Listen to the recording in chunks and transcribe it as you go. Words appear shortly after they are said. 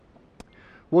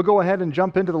we'll go ahead and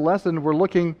jump into the lesson. We're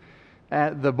looking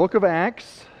at the book of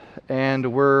Acts,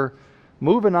 and we're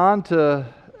moving on to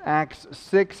Acts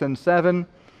 6 and 7.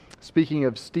 Speaking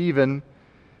of Stephen,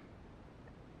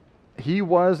 he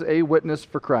was a witness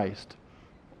for Christ,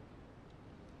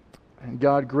 and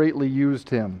God greatly used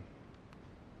him.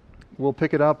 We'll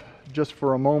pick it up just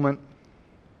for a moment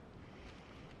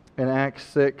in Acts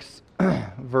 6,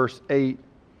 verse 8.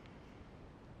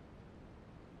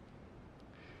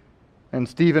 And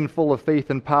Stephen, full of faith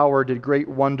and power, did great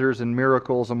wonders and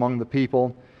miracles among the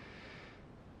people.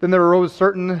 Then there arose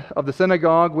certain of the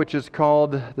synagogue, which is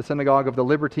called the synagogue of the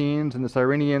Libertines, and the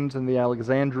Cyrenians, and the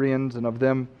Alexandrians, and of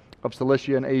them of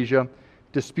Cilicia and Asia,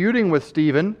 disputing with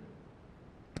Stephen,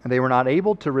 and they were not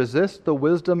able to resist the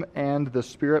wisdom and the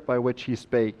spirit by which he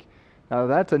spake. Now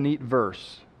that's a neat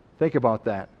verse. Think about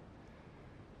that.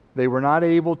 They were not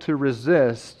able to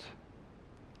resist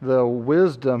the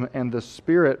wisdom and the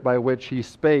spirit by which he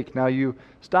spake. Now you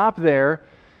stop there,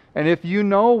 and if you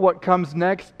know what comes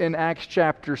next in Acts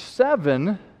chapter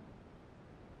 7,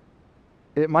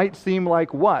 it might seem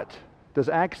like what? Does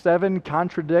Acts 7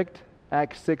 contradict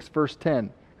Acts 6 verse 10?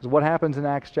 Because what happens in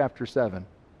Acts chapter 7?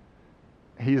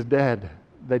 He's dead.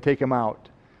 They take him out.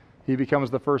 He becomes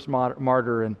the first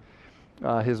martyr, and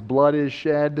his blood is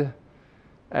shed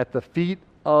at the feet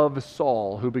of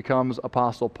Saul, who becomes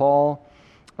Apostle Paul.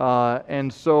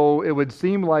 And so it would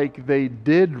seem like they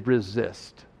did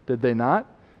resist, did they not?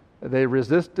 They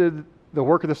resisted the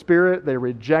work of the Spirit. They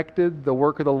rejected the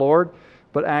work of the Lord.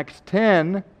 But Acts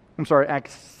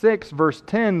 6 verse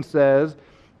 10 says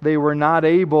they were not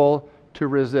able to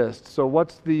resist. So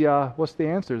what's the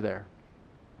answer there?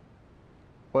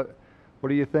 What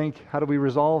do you think? How do we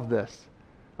resolve this?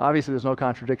 Obviously, there's no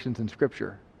contradictions in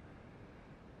Scripture.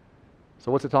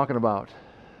 So what's it talking about?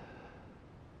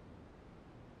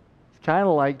 It's kind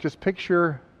of like, just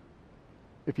picture,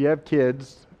 if you have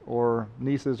kids or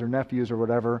nieces or nephews or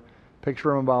whatever, picture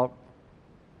them about,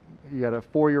 you got a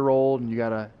 4-year-old and you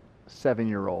got a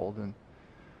 7-year-old. And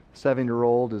the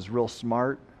 7-year-old is real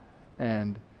smart,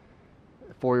 and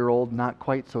the 4-year-old not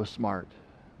quite so smart.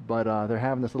 But they're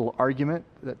having this little argument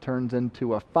that turns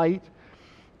into a fight,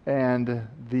 and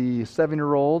the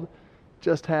 7-year-old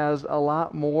just has a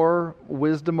lot more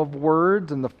wisdom of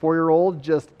words, and the 4-year-old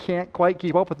just can't quite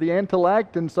keep up with the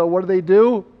intellect, and so what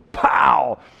do?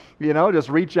 Pow! Just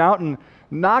reach out and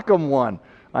knock them one.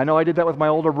 I know I did that with my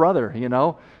older brother, You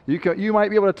might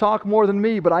be able to talk more than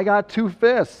me, but I got 2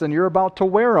 fists, and you're about to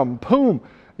wear them. Boom!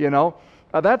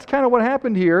 That's kind of what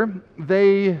happened here.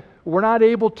 They were not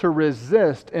able to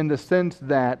resist, in the sense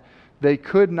that they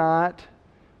could not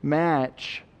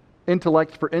match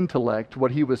intellect for intellect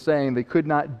what he was saying. They could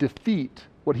not defeat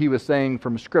what he was saying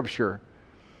from Scripture.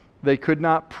 They could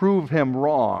not prove him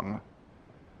wrong.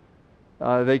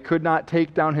 They could not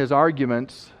take down his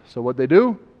arguments. So what they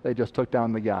do? They just took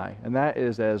down the guy. And that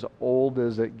is as old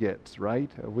as it gets, right?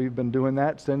 We've been doing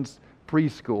that since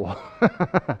preschool.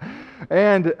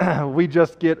 And we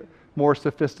just get more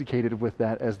sophisticated with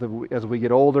that as we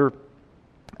get older.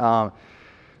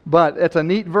 But it's a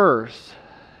neat verse.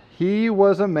 He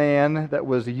was a man that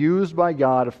was used by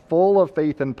God, full of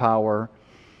faith and power.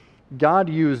 God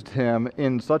used him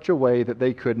in such a way that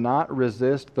they could not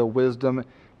resist the wisdom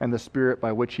and the spirit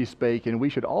by which he spake. And we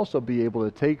should also be able to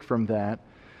take from that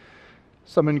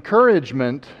some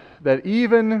encouragement that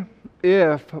even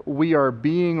if we are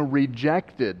being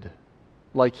rejected,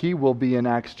 like he will be in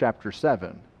Acts chapter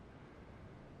 7,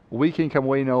 we can come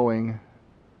away knowing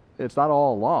it's not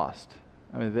all lost.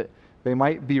 I mean, they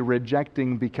might be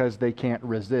rejecting because they can't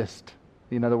resist.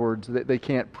 In other words, they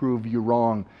can't prove you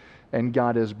wrong, and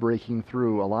God is breaking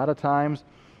through. A lot of times,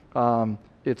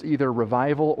 it's either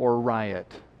revival or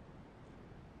riot.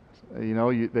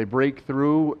 They break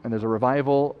through, and there's a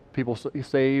revival, people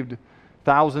saved,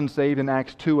 thousands saved in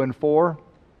Acts 2 and 4,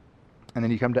 and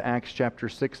then you come to Acts chapter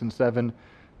 6 and 7,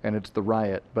 and it's the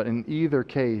riot. But in either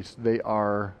case, they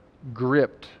are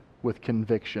gripped with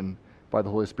conviction by the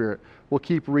Holy Spirit. We'll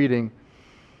keep reading.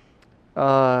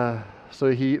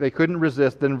 They couldn't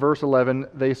resist. Then verse 11,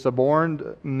 they suborned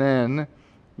men,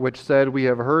 which said, we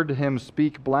have heard him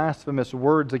speak blasphemous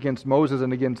words against Moses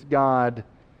and against God.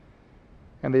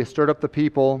 And they stirred up the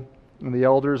people and the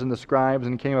elders and the scribes,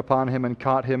 and came upon him and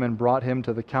caught him and brought him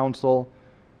to the council,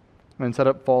 and set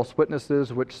up false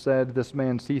witnesses, which said, this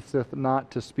man ceaseth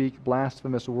not to speak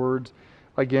blasphemous words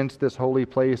against this holy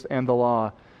place and the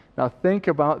law. Now think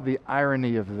about the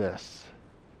irony of this.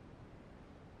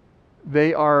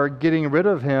 They are getting rid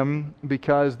of him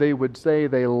because they would say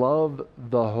they love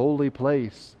the holy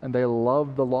place and they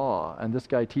love the law, and this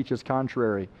guy teaches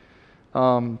contrary.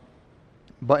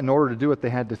 But in order to do it, they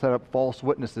had to set up false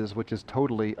witnesses, which is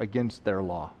totally against their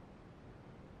law.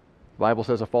 The Bible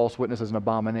says a false witness is an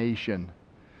abomination.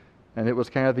 And it was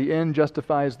kind of the end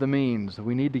justifies the means.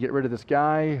 We need to get rid of this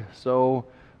guy, so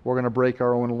we're going to break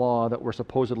our own law that we're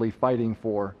supposedly fighting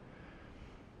for.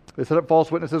 They set up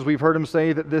false witnesses. We've heard him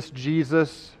say that this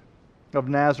Jesus of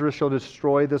Nazareth shall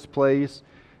destroy this place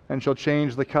and shall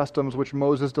change the customs which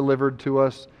Moses delivered to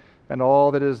us. And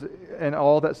all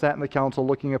that sat in the council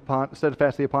looking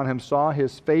steadfastly upon him saw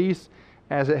his face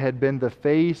as it had been the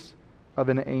face of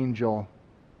an angel.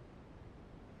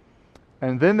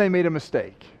 And then they made a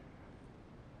mistake.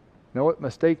 You know what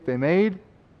mistake they made?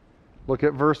 Look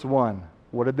at verse 1.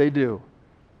 What did they do?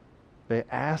 They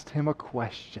asked him a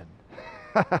question.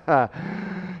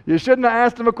 You shouldn't have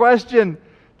asked him a question,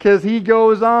 because he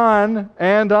goes on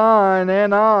and on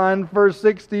and on for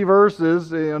 60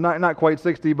 verses, not quite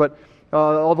 60, but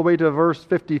all the way to verse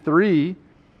 53,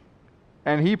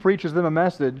 and he preaches them a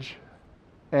message,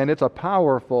 and it's a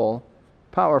powerful,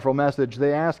 powerful message.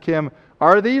 They ask him,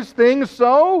 "Are these things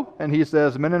so?" And he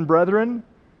says, "Men and brethren,"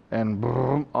 and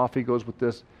boom, off he goes with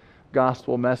this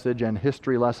gospel message and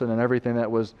history lesson and everything that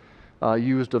was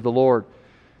used of the Lord.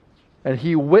 And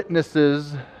he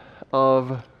witnesses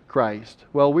of Christ.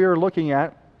 Well, we are looking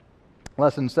at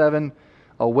lesson 7,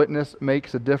 a witness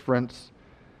makes a difference.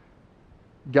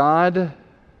 God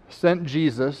sent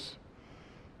Jesus,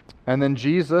 and then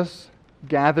Jesus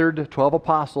gathered 12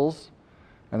 apostles,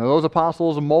 and those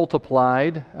apostles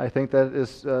multiplied. I think that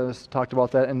is talked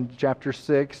about that in chapter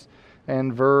 6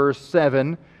 and verse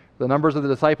 7. The numbers of the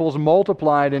disciples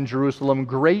multiplied in Jerusalem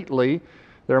greatly.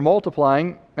 They're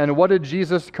multiplying. And what did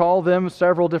Jesus call them?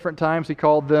 Several different times he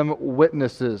called them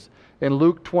witnesses. In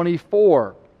Luke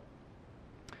 24,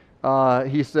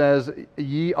 he says,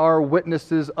 "Ye are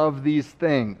witnesses of these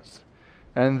things."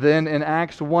 And then in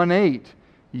Acts 1:8,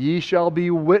 "Ye shall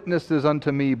be witnesses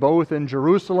unto me, both in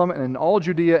Jerusalem and in all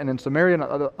Judea and in Samaria and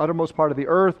the uttermost part of the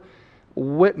earth."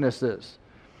 Witnesses.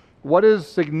 What is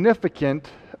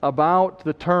significant about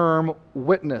the term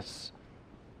witness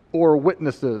or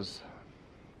witnesses?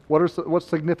 What's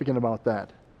significant about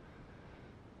that?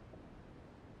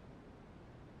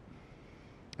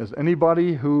 Is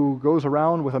anybody who goes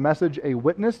around with a message a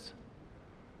witness?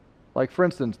 Like, for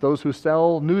instance, those who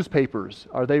sell newspapers,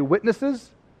 are they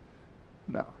witnesses?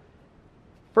 No.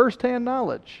 First-hand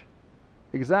knowledge.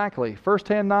 Exactly.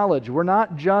 First-hand knowledge. We're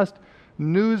not just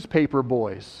newspaper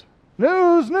boys.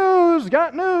 News,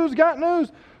 got news, got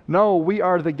news. No, we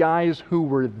are the guys who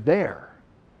were there.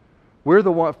 We're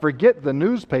the one, forget the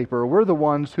newspaper, we're the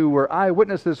ones who were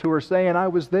eyewitnesses who were saying, "I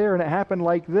was there and it happened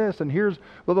like this, and here's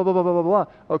blah, blah, blah, blah, blah, blah."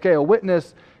 Okay, a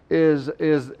witness is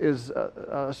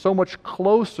so much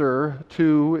closer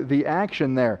to the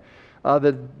action there.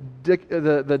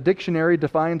 The dictionary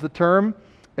defines the term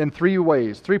in 3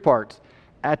 ways, 3 parts.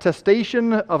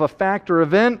 Attestation of a fact or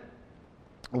event,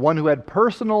 one who had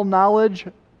personal knowledge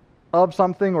of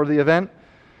something or the event,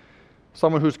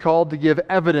 someone who's called to give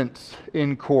evidence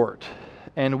in court.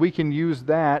 And we can use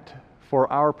that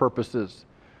for our purposes.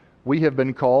 We have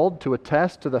been called to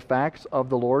attest to the facts of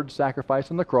the Lord's sacrifice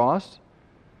on the cross,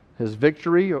 His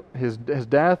victory, His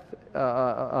death,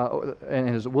 and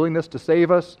His willingness to save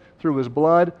us through His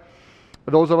blood.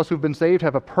 Those of us who've been saved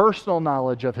have a personal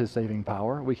knowledge of His saving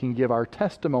power. We can give our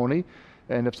testimony.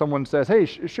 And if someone says, "Hey,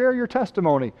 share your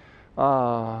testimony,"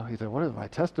 you say, "What is my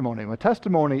testimony?" My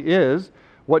testimony is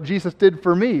what Jesus did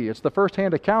for me. It's the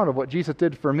first-hand account of what Jesus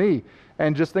did for me.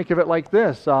 And just think of it like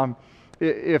this.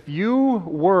 If you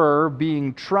were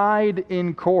being tried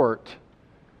in court,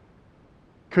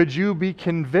 could you be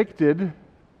convicted,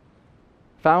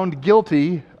 found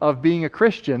guilty of being a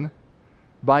Christian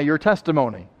by your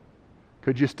testimony?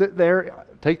 Could you sit there,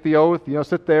 take the oath,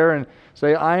 sit there and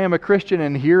say, "I am a Christian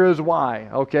and here is why."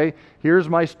 Okay, here's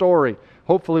my story.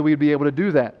 Hopefully we'd be able to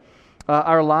do that.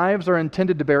 Our lives are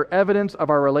intended to bear evidence of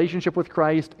our relationship with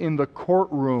Christ in the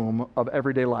courtroom of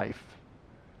everyday life.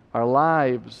 Our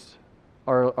lives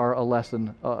are a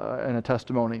lesson and a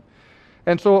testimony.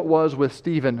 And so it was with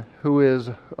Stephen, who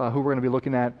we're going to be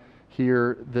looking at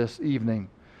here this evening.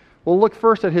 We'll look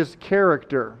first at his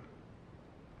character,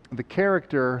 the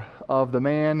character of the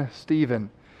man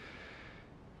Stephen.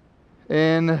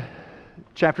 In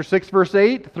chapter 6, verse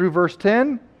 8 through verse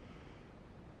 10,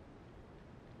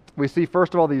 we see,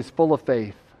 first of all, that he's full of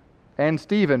faith. And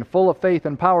Stephen, full of faith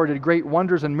and power, did great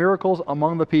wonders and miracles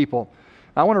among the people.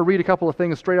 I want to read a couple of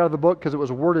things straight out of the book because it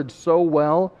was worded so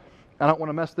well. I don't want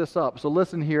to mess this up. So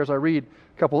listen here as I read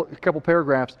a couple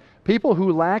paragraphs. People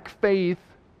who lack faith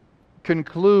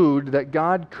conclude that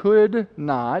God could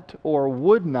not or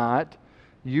would not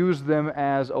use them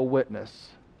as a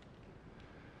witness.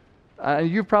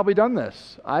 You've probably done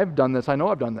this. I've done this. I know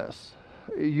I've done this.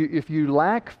 If you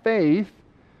lack faith,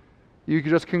 you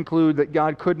could just conclude that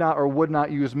God could not or would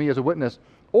not use me as a witness.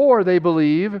 Or they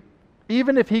believe,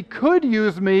 even if he could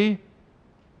use me,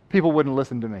 people wouldn't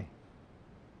listen to me.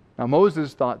 Now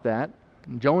Moses thought that,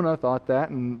 and Jonah thought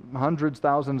that, and hundreds,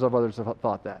 thousands of others have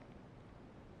thought that.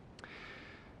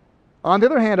 On the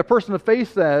other hand, a person of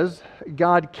faith says,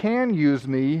 God can use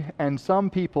me, and some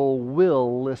people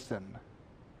will listen.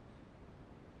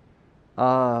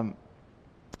 Brother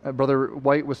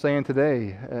White was saying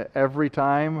today, every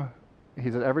time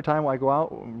I go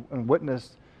out and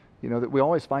witness, that we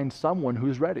always find someone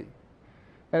who's ready.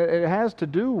 And it has to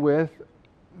do with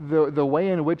the way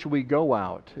in which we go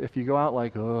out. If you go out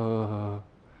like, oh,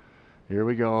 here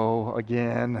we go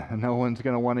again, no one's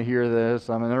going to want to hear this,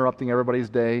 I'm interrupting everybody's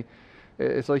day.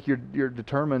 It's like you're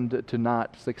determined to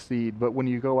not succeed. But when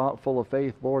you go out full of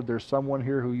faith, Lord, there's someone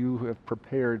here who you have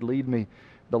prepared, lead me.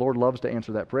 The Lord loves to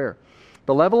answer that prayer.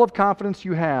 The level of confidence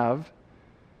you have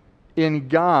in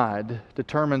God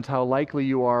determines how likely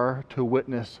you are to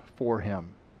witness for Him.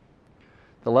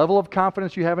 The level of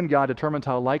confidence you have in God determines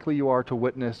how likely you are to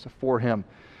witness for Him.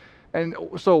 And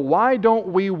so why don't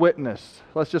we witness?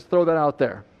 Let's just throw that out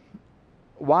there.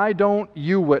 Why don't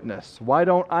you witness? Why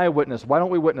don't I witness? Why don't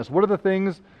we witness? What are the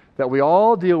things that we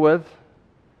all deal with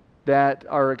that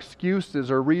are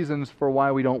excuses or reasons for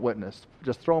why we don't witness?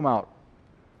 Just throw them out.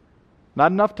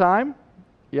 Not enough time?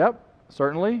 Yep,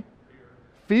 certainly.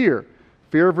 Fear.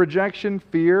 Fear of rejection,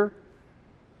 fear.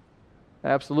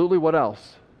 Absolutely. What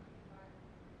else?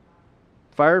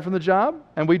 Fired from the job?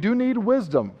 And we do need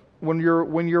wisdom. When you're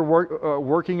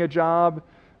working a job,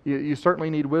 you certainly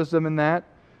need wisdom in that.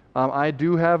 I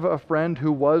do have a friend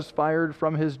who was fired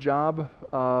from his job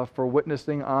for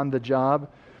witnessing on the job.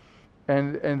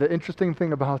 And the interesting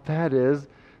thing about that is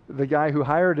the guy who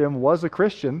hired him was a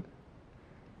Christian.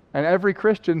 And every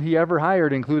Christian he ever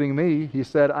hired, including me, he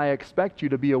said, I expect you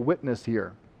to be a witness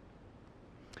here.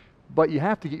 But you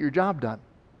have to get your job done.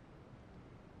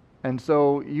 And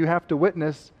so you have to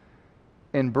witness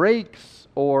in breaks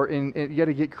or you got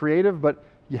to get creative, but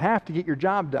you have to get your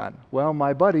job done. Well,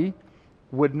 my buddy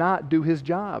would not do his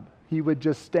job. He would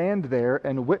just stand there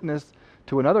and witness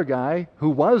to another guy who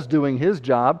was doing his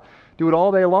job, do it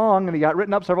all day long, and he got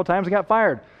written up several times and got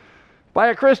fired. By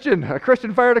a Christian. A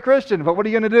Christian fired a Christian. But what are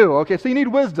you going to do? Okay, so you need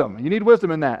wisdom. You need wisdom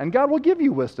in that. And God will give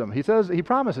you wisdom. He says, He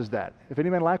promises that. If any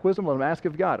man lack wisdom, let him ask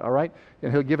of God. All right?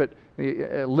 And He'll give it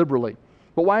liberally.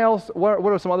 But why else? What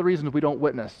are some other reasons we don't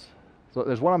witness? So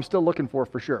there's one I'm still looking for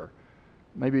sure.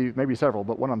 Maybe several,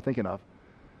 but one I'm thinking of.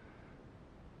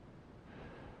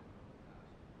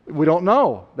 We don't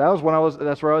know. That's where I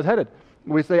was headed.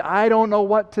 We say, I don't know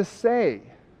what to say.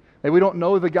 And we don't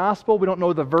know the gospel. We don't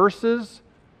know the verses.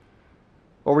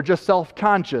 Or we're just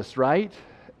self-conscious, right?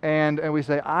 And we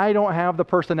say, I don't have the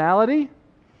personality.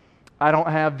 I don't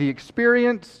have the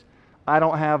experience. I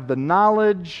don't have the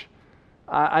knowledge.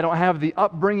 I don't have the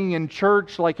upbringing in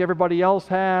church like everybody else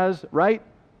has, right?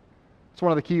 It's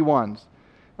one of the key ones.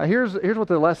 Now here's what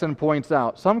the lesson points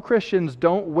out. Some Christians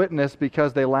don't witness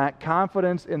because they lack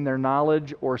confidence in their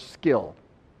knowledge or skill.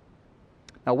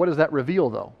 Now what does that reveal,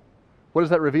 though? What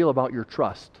does that reveal about your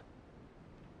trust?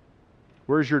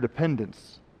 Where's your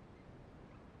dependence?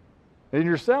 In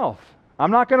yourself.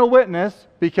 I'm not going to witness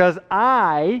because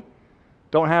I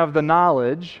don't have the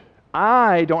knowledge,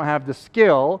 I don't have the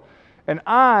skill, and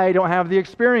I don't have the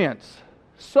experience.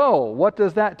 So, what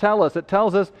does that tell us? It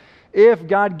tells us if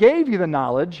God gave you the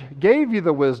knowledge, gave you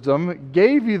the wisdom,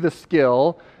 gave you the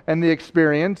skill and the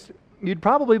experience, you'd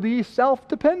probably be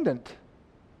self-dependent.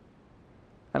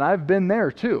 And I've been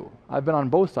there too. I've been on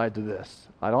both sides of this.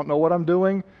 I don't know what I'm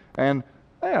doing, and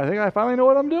hey, I think I finally know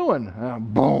what I'm doing.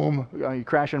 Boom. You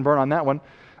crash and burn on that one.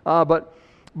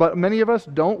 But many of us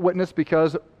don't witness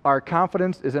because our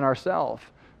confidence is in ourselves.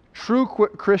 True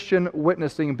Christian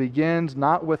witnessing begins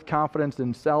not with confidence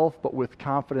in self, but with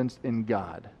confidence in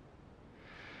God.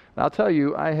 And I'll tell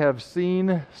you, I have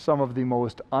seen some of the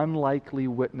most unlikely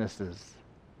witnesses.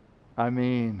 I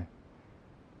mean,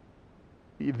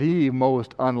 the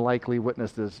most unlikely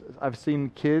witnesses. I've seen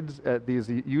kids at these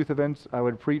youth events I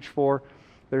would preach for.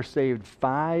 They're saved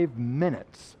 5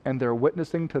 minutes, and they're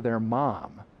witnessing to their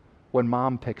mom when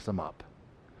mom picks them up.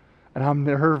 And I'm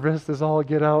nervous as all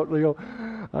get out.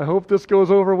 I hope this goes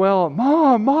over well.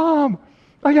 Mom,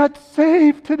 I got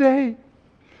saved today.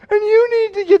 And you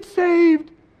need to get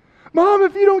saved. Mom,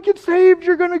 if you don't get saved,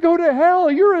 you're going to go to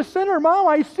hell. You're a sinner. Mom,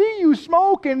 I see you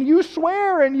smoke and you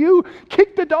swear and you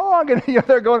kick the dog. And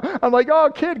they're going, I'm like,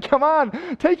 oh, kid, come on.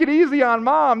 Take it easy on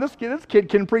Mom. This kid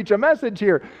can preach a message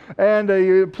here. And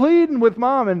you're pleading with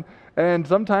Mom. And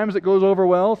sometimes it goes over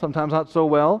well, sometimes not so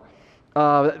well.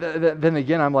 Then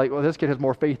again, I'm like, well, this kid has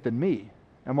more faith than me.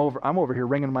 I'm over here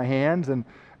wringing my hands,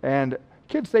 and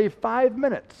kids save 5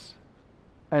 minutes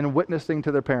and witnessing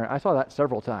to their parent. I saw that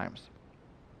several times.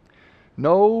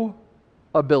 No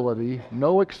ability,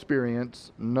 no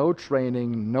experience, no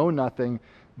training, no nothing,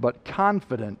 but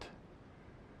confident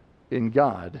in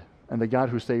God, and the God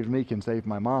who saved me can save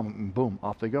my mom, and boom,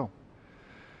 off they go.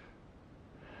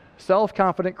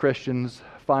 Self-confident Christians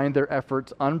find their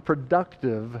efforts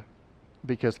unproductive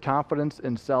because confidence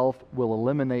in self will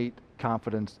eliminate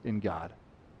confidence in God.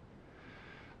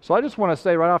 So I just want to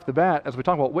say right off the bat, as we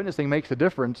talk about witnessing makes a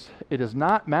difference, it does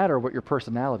not matter what your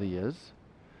personality is.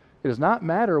 It does not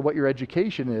matter what your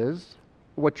education is,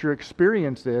 what your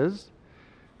experience is.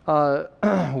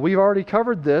 We've already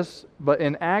covered this, but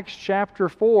in Acts chapter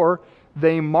 4,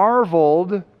 they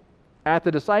marveled at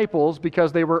the disciples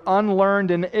because they were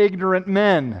unlearned and ignorant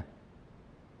men.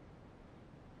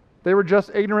 They were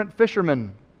just ignorant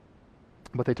fishermen,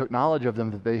 but they took knowledge of them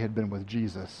that they had been with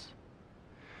Jesus.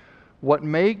 What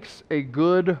makes a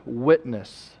good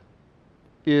witness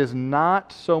is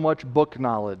not so much book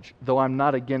knowledge, though I'm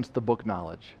not against the book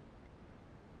knowledge.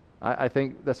 I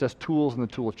think that's just tools in the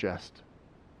tool chest.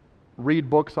 Read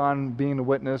books on being a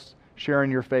witness,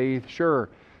 sharing your faith, sure.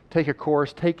 Take a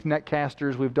course, take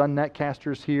Netcasters. We've done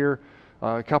Netcasters here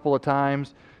a couple of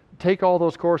times. Take all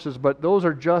those courses, but those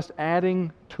are just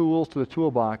adding tools to the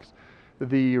toolbox.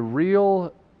 The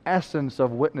real essence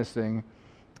of witnessing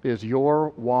is your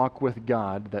walk with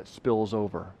God that spills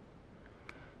over.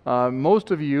 I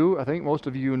think most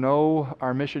of you know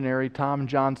our missionary, Tom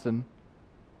Johnson.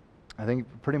 I think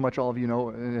pretty much all of you know,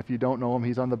 and if you don't know him,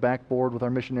 he's on the backboard with our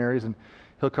missionaries, and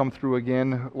he'll come through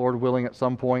again, Lord willing, at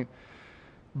some point.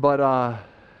 But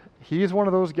he's one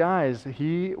of those guys.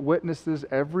 He witnesses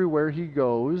everywhere he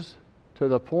goes to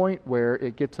the point where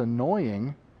it gets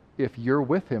annoying if you're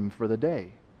with him for the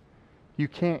day. You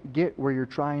can't get where you're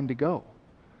trying to go.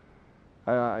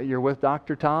 You're with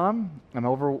Dr. Tom. I'm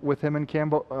over with him in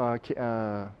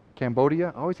Cambodia.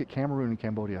 I always get Cameroon and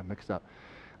Cambodia mixed up.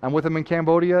 I'm with him in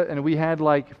Cambodia, and we had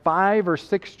like 5 or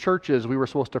 6 churches we were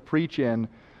supposed to preach in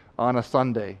on a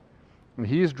Sunday. And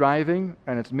he's driving,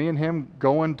 and it's me and him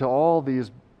going to all these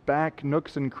back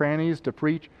nooks and crannies to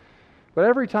preach. But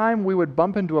every time we would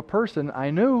bump into a person,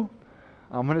 I knew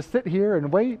I'm going to sit here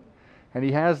and wait. And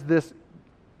he has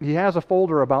a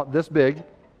folder about this big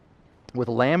with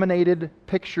laminated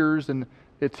pictures, and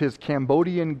it's his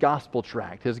Cambodian gospel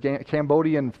tract, his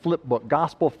Cambodian flip book,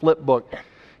 gospel flip book.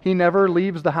 He never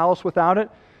leaves the house without it.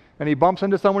 And he bumps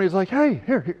into someone, he's like, hey,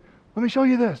 here, let me show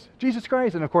you this, Jesus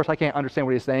Christ. And of course, I can't understand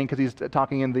what he's saying because he's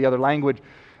talking in the other language.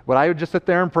 But I would just sit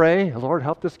there and pray, Lord,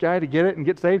 help this guy to get it and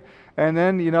get saved. And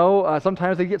then,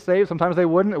 sometimes they get saved, sometimes they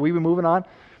wouldn't. We'd be moving on.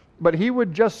 But he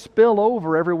would just spill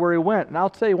over everywhere he went. And I'll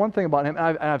tell you one thing about him,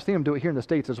 and I've seen him do it here in the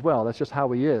States as well. That's just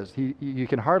how he is. You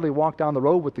can hardly walk down the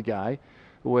road with the guy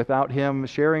without him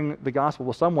sharing the gospel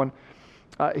with someone.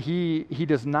 He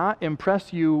does not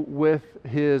impress you with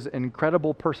his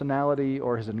incredible personality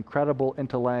or his incredible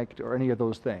intellect or any of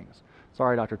those things.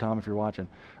 Sorry, Dr. Tom, if you're watching.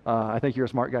 I think you're a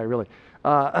smart guy, really.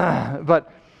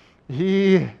 But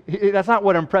that's not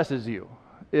what impresses you.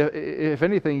 If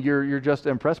anything, you're just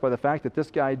impressed by the fact that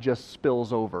this guy just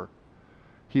spills over.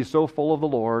 He's so full of the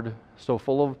Lord, so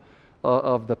full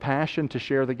of the passion to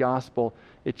share the gospel.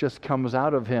 It just comes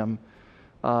out of him.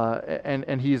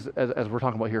 And he's, as we're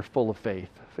talking about here, full of faith.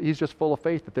 He's just full of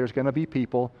faith that there's going to be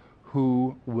people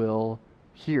who will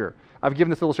hear. I've given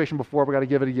this illustration before, but I've got to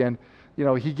give it again.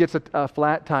 He gets a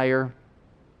flat tire,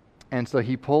 and so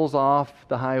he pulls off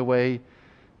the highway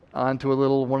onto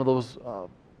one of those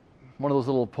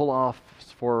little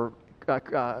pull-offs for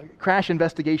crash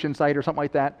investigation site or something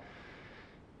like that.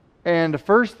 And the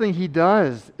first thing he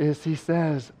does is he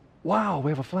says, wow,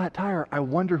 we have a flat tire. I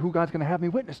wonder who God's going to have me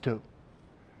witness to.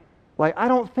 Like, I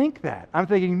don't think that. I'm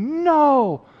thinking,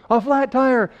 no, a flat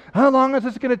tire. How long is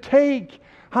this going to take?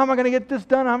 How am I going to get this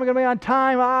done? How am I going to be on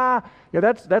time?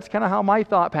 That's kind of how my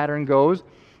thought pattern goes.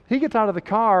 He gets out of the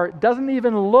car, doesn't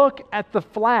even look at the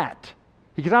flat.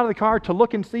 He gets out of the car to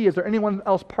look and see, is there anyone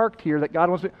else parked here that God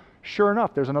wants me? Sure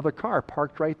enough, there's another car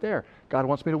parked right there. God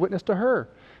wants me to witness to her.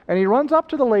 And he runs up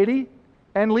to the lady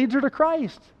and leads her to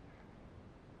Christ.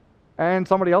 And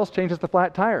somebody else changes the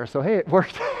flat tire. So hey, it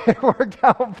worked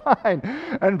out fine.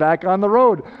 And back on the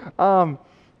road. That's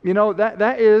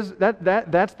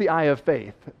the eye of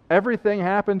faith. Everything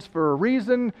happens for a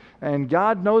reason, and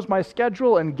God knows my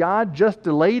schedule, and God just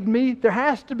delayed me. There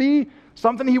has to be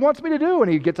something he wants me to do.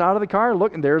 And he gets out of the car,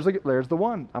 look, and there's the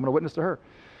one. I'm going to witness to her.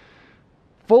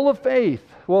 Full of faith.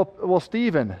 Well,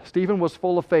 Stephen was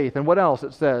full of faith. And what else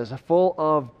it says? Full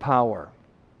of power.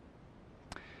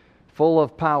 Full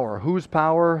of power. Whose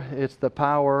power? It's the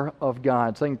power of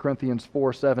God. 2 Corinthians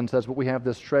 4:7 says, "But we have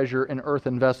this treasure in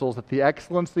earthen vessels, that the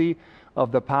excellency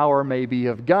of the power may be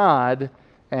of God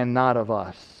and not of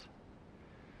us."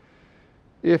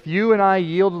 If you and I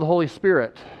yield to the Holy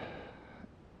Spirit,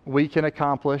 we can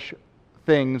accomplish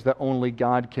things that only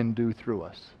God can do through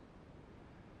us,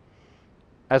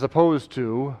 as opposed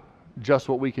to just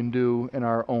what we can do in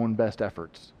our own best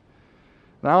efforts.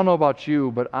 And I don't know about you,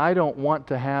 but I don't want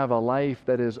to have a life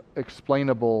that is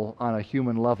explainable on a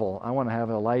human level. I want to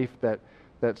have a life that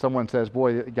someone says,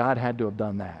 boy, God had to have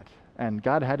done that. And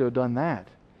God had to have done that.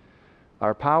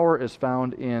 Our power is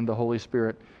found in the Holy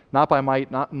Spirit, not by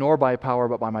might, nor by power,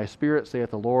 but by my Spirit, saith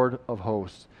the Lord of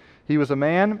hosts. He was a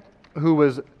man who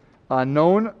was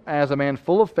known as a man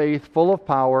full of faith, full of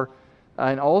power,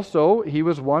 and also he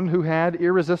was one who had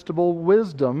irresistible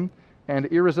wisdom and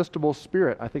irresistible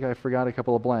spirit. I think I forgot a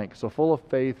couple of blanks. So full of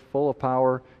faith, full of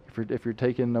power, if you're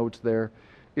taking notes there.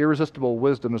 Irresistible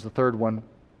wisdom is the third one.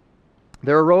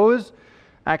 There arose,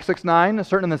 Acts 6:9,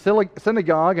 certain in the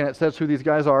synagogue, and it says who these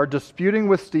guys are, disputing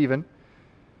with Stephen,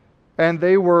 and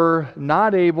they were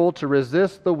not able to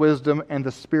resist the wisdom and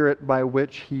the spirit by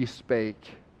which he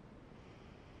spake.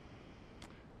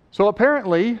 So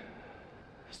apparently,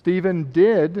 Stephen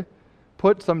did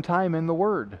put some time in the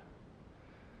Word.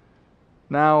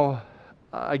 Now,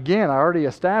 again, I already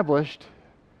established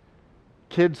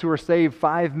kids who are saved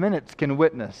 5 minutes can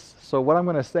witness. So what I'm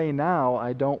going to say now,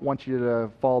 I don't want you to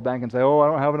fall back and say, oh, I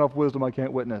don't have enough wisdom, I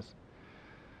can't witness.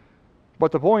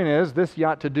 But the point is, this you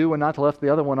ought to do and not to left the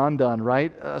other one undone,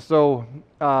 right? So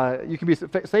you can be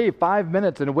saved 5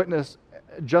 minutes and witness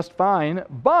just fine,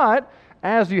 but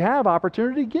as you have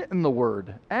opportunity, get in the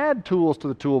Word. Add tools to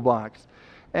the toolbox.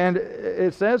 And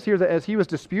it says here that as he was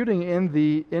disputing in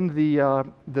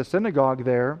the synagogue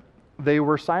there, they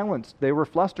were silenced. They were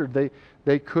flustered.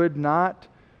 They could not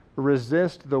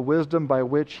resist the wisdom by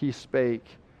which he spake.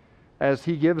 As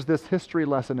he gives this history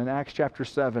lesson in Acts chapter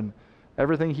 7,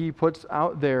 everything he puts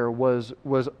out there was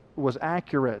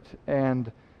accurate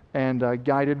and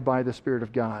guided by the Spirit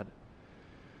of God.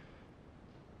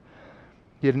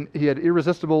 He had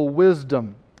irresistible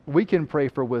wisdom. We can pray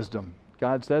for wisdom.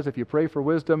 God says if you pray for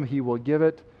wisdom, He will give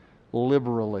it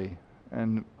liberally.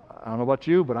 And I don't know about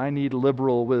you, but I need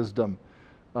liberal wisdom.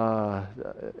 A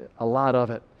lot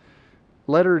of it.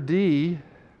 Letter D,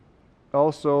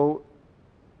 also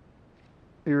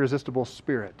irresistible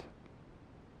spirit.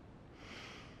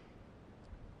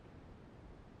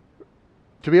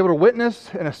 To be able to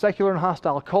witness in a secular and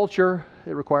hostile culture,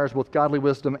 it requires both godly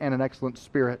wisdom and an excellent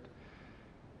spirit.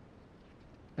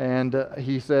 And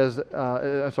he says,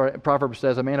 Proverbs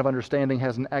says, a man of understanding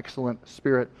has an excellent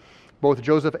spirit. Both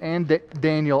Joseph and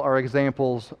Daniel are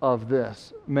examples of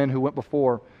this. Men who went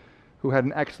before, who had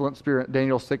an excellent spirit.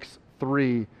 Daniel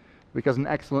 6:3, because an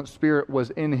excellent spirit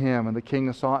was in him, and the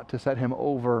king sought to set him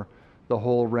over the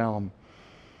whole realm.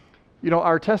 You know,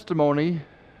 our testimony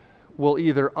will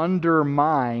either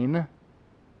undermine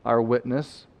our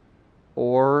witness,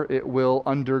 or it will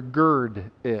undergird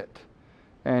it.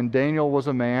 And Daniel was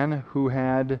a man who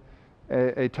had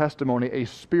a testimony, a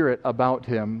spirit about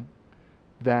him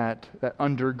that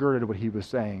undergirded what he was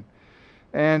saying.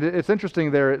 And it's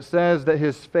interesting there, it says that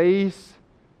his face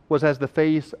was as the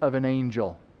face of an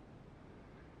angel.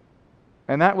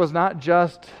 And that was not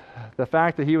just the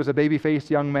fact that he was a baby-faced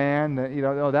young man.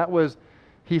 That was,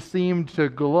 he seemed to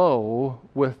glow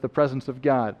with the presence of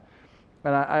God.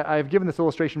 And I've given this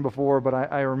illustration before, but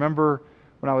I remember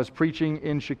when I was preaching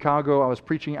in Chicago, I was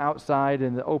preaching outside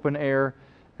in the open air,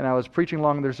 and I was preaching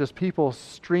along, there's just people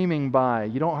streaming by.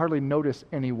 You don't hardly notice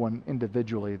anyone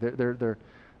individually.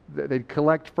 They'd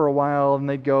collect for a while, and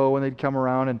they'd go, and they'd come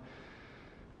around. And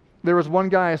there was one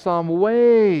guy, I saw him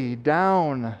way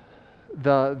down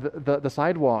the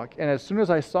sidewalk, and as soon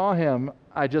as I saw him,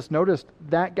 I just noticed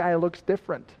that guy looks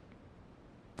different.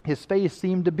 His face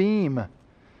seemed to beam.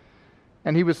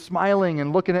 And he was smiling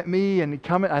and looking at me and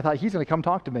coming. I thought, he's going to come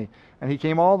talk to me. And he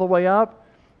came all the way up,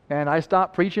 and I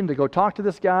stopped preaching to go talk to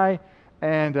this guy.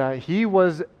 And he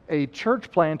was a church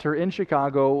planter in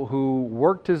Chicago who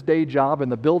worked his day job in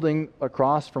the building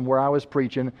across from where I was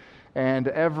preaching. And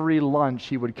every lunch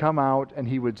he would come out and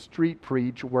he would street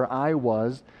preach where I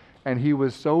was. And he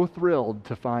was so thrilled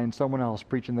to find someone else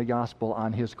preaching the gospel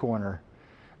on his corner.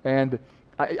 And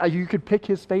you could pick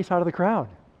his face out of the crowd.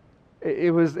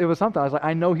 It was something. I was like,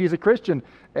 I know he's a Christian.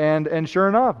 And sure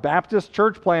enough, Baptist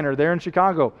church planter there in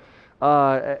Chicago.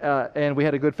 And we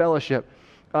had a good fellowship.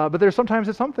 But there's sometimes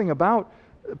it's something about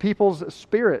people's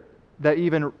spirit that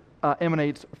even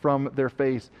emanates from their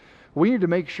face. We need to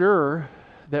make sure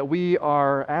that we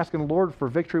are asking the Lord for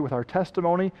victory with our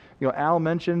testimony. Al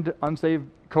mentioned unsaved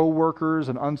co-workers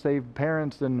and unsaved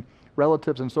parents and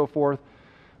relatives and so forth.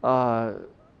 The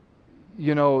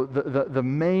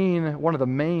one of the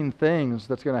main things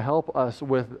that's going to help us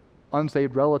with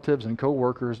unsaved relatives and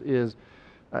co-workers is,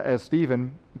 as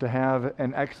Stephen, to have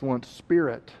an excellent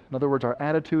spirit. In other words, our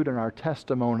attitude and our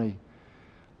testimony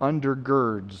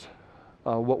undergirds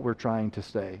what we're trying to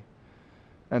say.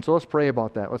 And so let's pray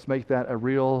about that. Let's make that a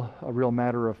real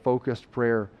matter of focused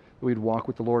prayer, that we'd walk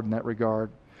with the Lord in that regard.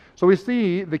 So we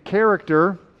see the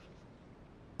character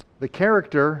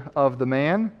of the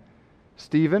man,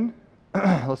 Stephen.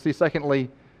 Let's see, secondly,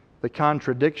 the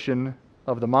contradiction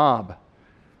of the mob.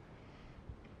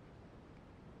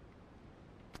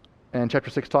 And chapter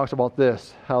 6 talks about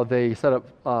this, how they set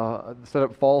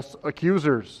up false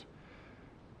accusers.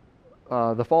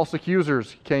 The false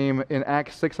accusers came in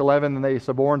Acts 6:11, and they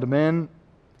suborned men,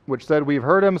 which said, "We've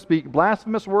heard him speak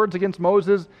blasphemous words against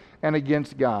Moses and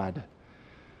against God."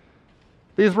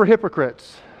 These were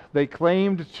hypocrites. They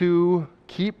claimed to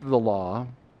keep the law,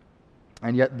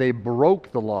 and yet they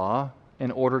broke the law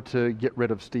in order to get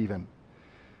rid of Stephen.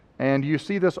 And you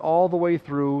see this all the way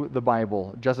through the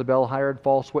Bible. Jezebel hired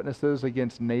false witnesses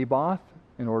against Naboth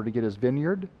in order to get his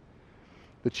vineyard.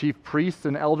 The chief priests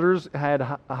and elders had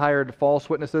hired false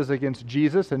witnesses against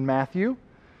Jesus in Matthew.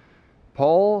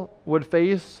 Paul would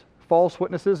face false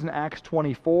witnesses in Acts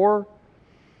 24.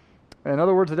 In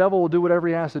other words, the devil will do whatever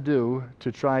he has to do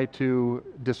to try to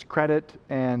discredit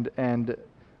and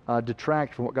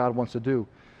detract from what God wants to do.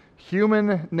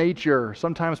 Human nature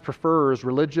sometimes prefers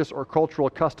religious or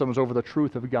cultural customs over the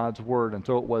truth of God's Word, and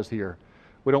so it was here.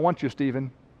 We don't want you,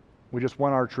 Stephen. We just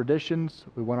want our traditions.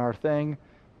 We want our thing.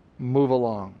 Move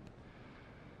along.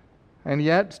 And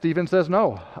yet, Stephen says,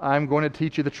 no, I'm going to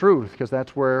teach you the truth, because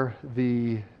that's where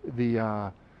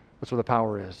that's where the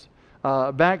power is.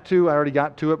 Back to, I already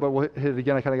got to it, but we'll hit it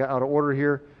again. I kind of got out of order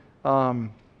here. So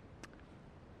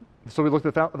we looked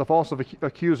at the false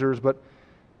accusers, but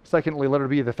secondly, let it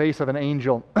be the face of an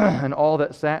angel. And all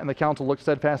that sat in the council looked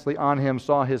steadfastly on him,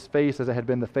 saw his face as it had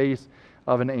been the face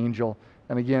of an angel.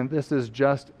 And again, this is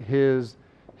just his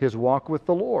walk with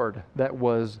the Lord that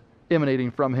was emanating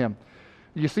from him.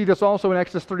 You see this also in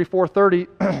Exodus 34:30,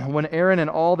 when Aaron and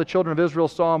all the children of Israel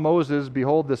saw Moses,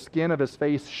 behold, the skin of his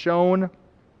face shone,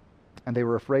 and they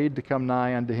were afraid to come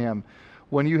nigh unto him.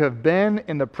 When you have been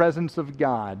in the presence of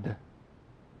God,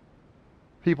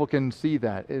 people can see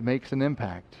that. It makes an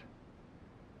impact.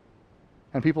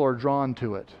 And people are drawn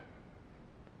to it.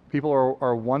 People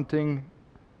are wanting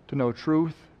to know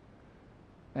truth,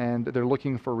 and they're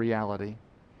looking for reality.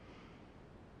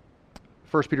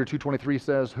 1 Peter 2:23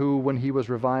 says, who, when he was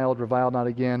reviled not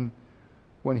again.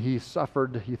 When he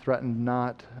suffered, he threatened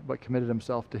not, but committed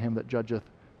himself to him that judgeth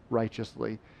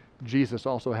righteously. Jesus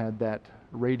also had that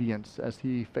radiance as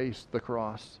he faced the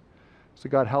cross. So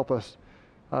God help us.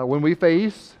 When we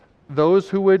face those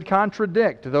who would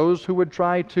contradict, those who would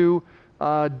try to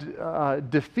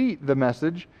defeat the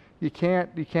message, you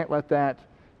can't let that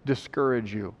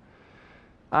discourage you.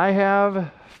 I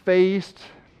have faced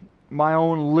my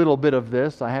own little bit of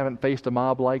this. I haven't faced a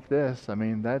mob like this. I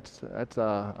mean, that's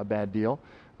a bad deal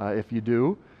if you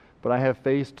do. But I have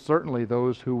faced certainly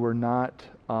those who were not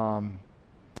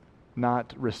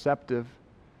receptive.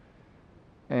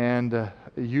 And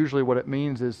usually what it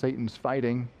means is Satan's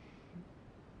fighting,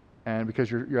 and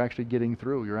because you're actually getting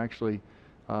through. You're actually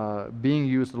being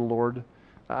used of the Lord.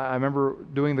 I remember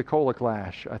doing the Cola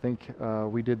Clash. I think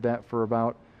we did that for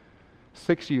about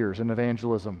 6 years in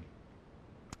evangelism.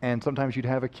 And sometimes you'd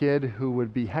have a kid who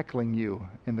would be heckling you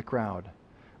in the crowd.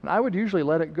 And I would usually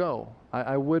let it go.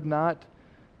 I would not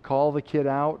call the kid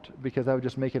out because I would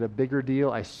just make it a bigger deal.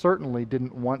 I certainly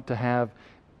didn't want to have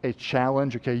a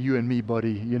challenge. Okay, you and me,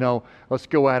 buddy, let's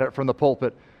go at it from the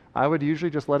pulpit. I would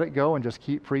usually just let it go and just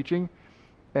keep preaching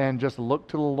and just look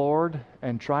to the Lord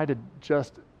and try to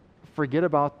just forget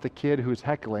about the kid who's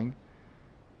heckling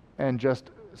and just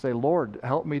say, Lord,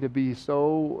 help me to be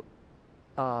so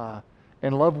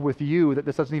in love with you that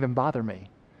this doesn't even bother me.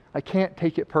 I can't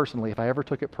take it personally. If I ever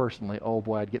took it personally, oh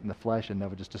boy, I'd get in the flesh and that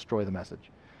would just destroy the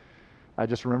message. I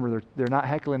just remember they're not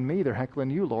heckling me, they're heckling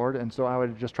you, Lord. And so I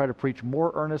would just try to preach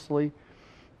more earnestly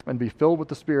and be filled with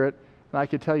the Spirit. And I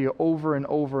could tell you over and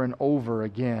over and over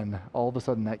again, all of a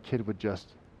sudden that kid would just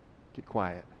get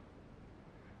quiet.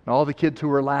 And all the kids who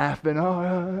were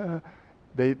laughing,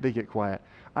 they get quiet.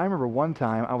 I remember one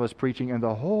time I was preaching and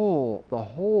the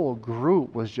whole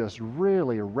group was just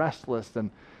really restless and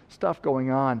stuff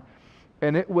going on.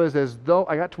 And it was as though,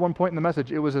 I got to one point in the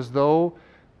message, it was as though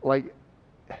Like,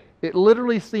 it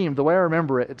literally seemed, the way I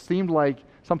remember it, it seemed like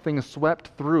something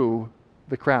swept through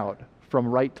the crowd from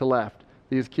right to left.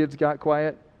 These kids got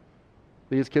quiet.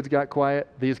 These kids got quiet.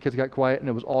 These kids got quiet, and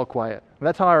it was all quiet. And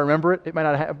that's how I remember it. It might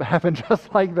not have happened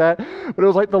just like that, but it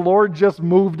was like the Lord just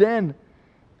moved in.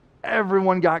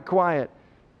 Everyone got quiet,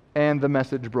 and the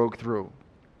message broke through.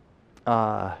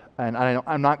 And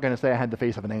I'm not going to say I had the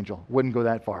face of an angel. Wouldn't go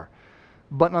that far.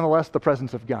 But nonetheless, the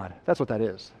presence of God. That's what that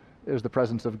is. It was the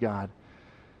presence of God.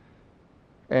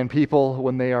 And people,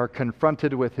 when they are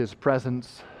confronted with His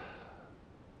presence,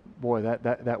 boy,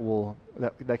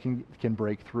 that can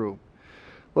break through.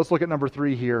 Let's look at number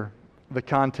 3 here, the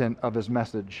content of His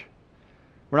message.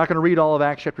 We're not going to read all of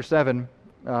Acts chapter 7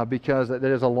 because that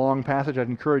is a long passage. I'd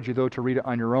encourage you, though, to read it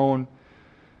on your own.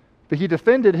 But He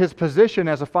defended His position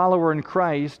as a follower in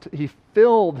Christ. He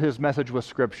filled His message with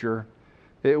Scripture.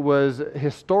 It was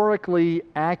historically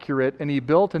accurate, and He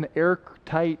built an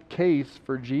airtight case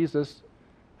for Jesus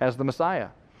as the Messiah.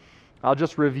 I'll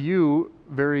just review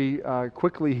very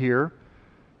quickly here.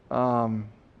 The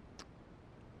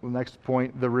next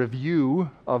point, the review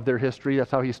of their history.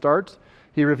 That's how he starts.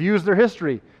 He reviews their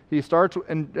history. He starts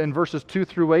in verses 2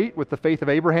 through 8 with the faith of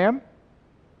Abraham.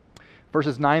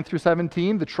 Verses 9 through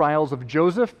 17, the trials of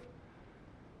Joseph.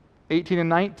 18 and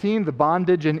 19, the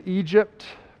bondage in Egypt.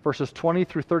 Verses 20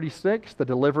 through 36, the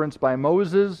deliverance by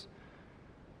Moses.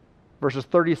 Verses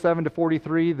 37 to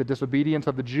 43, the disobedience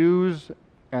of the Jews.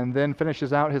 And then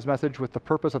finishes out his message with the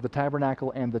purpose of the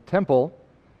tabernacle and the temple.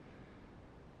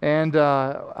 And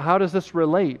how does this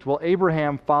relate? Well,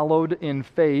 Abraham followed in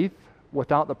faith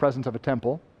without the presence of a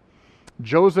temple.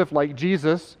 Joseph, like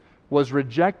Jesus, was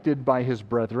rejected by his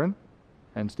brethren,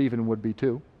 and Stephen would be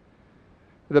too.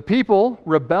 The people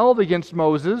rebelled against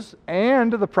Moses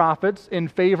and the prophets in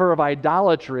favor of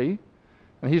idolatry,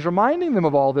 and he's reminding them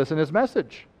of all this in his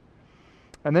message.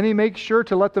 And then he makes sure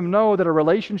to let them know that a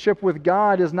relationship with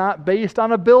God is not based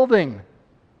on a building,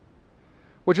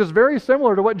 which is very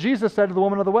similar to what Jesus said to the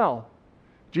woman of the well.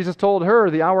 Jesus told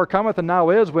her, "The hour cometh and now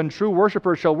is when true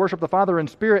worshipers shall worship the Father in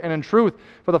spirit and in truth,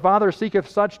 for the Father seeketh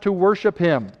such to worship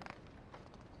Him."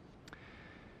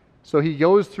 So he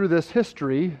goes through this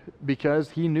history because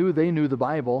he knew they knew the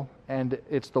Bible, and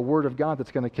it's the Word of God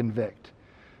that's going to convict.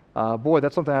 Boy,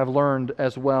 that's something I've learned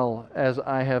as well as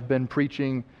I have been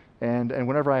preaching, and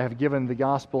whenever I have given the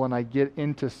gospel and I get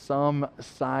into some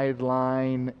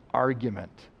sideline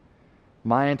argument,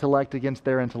 my intellect against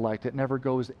their intellect, it never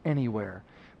goes anywhere.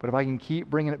 But if I can keep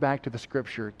bringing it back to the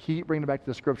Scripture,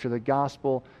 the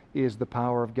gospel is the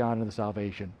power of God and the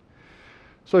salvation.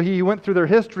 So he went through their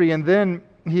history, and then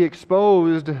he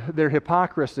exposed their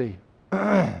hypocrisy.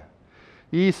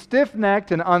 Ye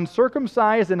stiff-necked and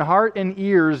uncircumcised in heart and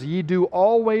ears, ye do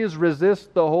always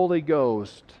resist the Holy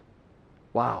Ghost.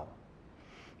 Wow.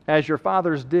 As your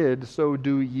fathers did, so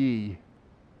do ye.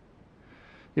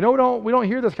 You know, we don't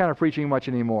hear this kind of preaching much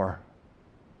anymore.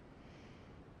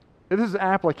 This is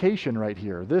application right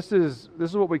here. This is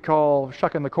what we call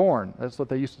shucking the corn. That's what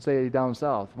they used to say down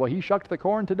south. Well, he shucked the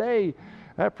corn today.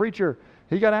 That preacher,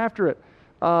 he got after it.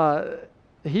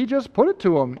 He just put it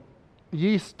to them.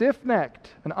 Ye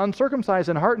stiff-necked and uncircumcised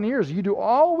in heart and ears, ye do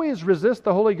always resist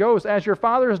the Holy Ghost. As your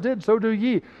fathers did, so do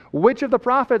ye. Which of the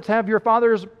prophets have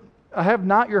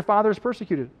not your fathers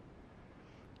persecuted?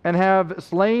 And have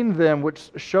slain them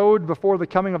which showed before the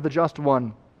coming of the just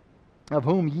one, of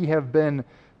whom ye have been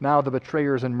now the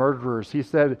betrayers and murderers. He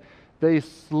said, they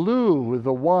slew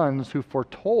the ones who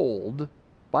foretold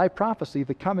by prophecy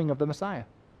the coming of the Messiah,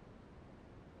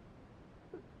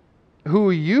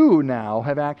 who you now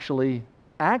have actually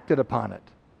acted upon it,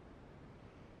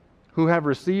 who have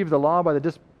received the law by the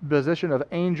disposition of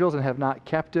angels and have not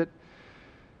kept it.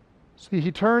 See,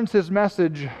 he turns his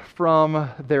message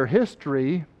from their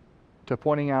history to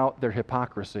pointing out their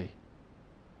hypocrisy.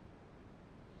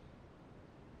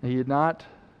 He did not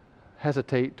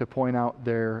hesitate to point out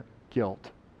their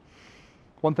guilt.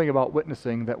 One thing about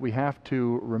witnessing that we have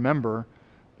to remember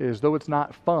is, though it's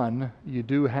not fun, you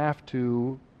do have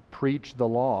to preach the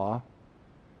law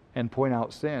and point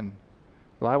out sin.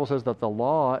 The Bible says that the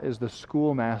law is the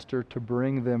schoolmaster to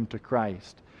bring them to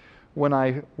Christ. When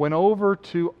I went over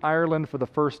to Ireland for the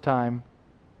first time,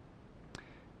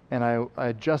 and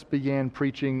I just began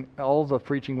preaching, all the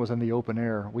preaching was in the open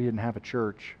air. We didn't have a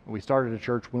church. We started a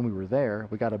church when we were there.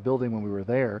 We got a building when we were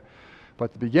there. But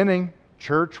at the beginning,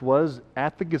 church was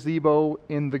at the gazebo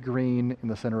in the green in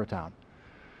the center of town.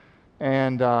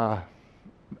 And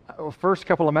first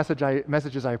couple of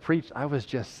messages I preached, I was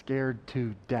just scared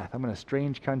to death. I'm in a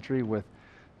strange country with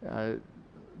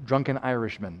drunken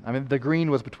Irishmen. I mean, the green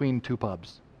was between two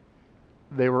pubs.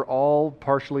 They were all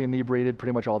partially inebriated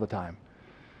pretty much all the time.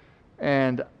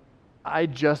 And I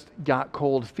just got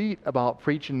cold feet about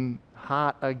preaching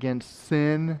hot against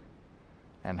sin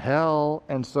and hell.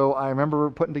 And so I remember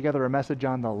putting together a message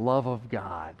on the love of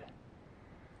God.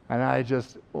 And I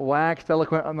just waxed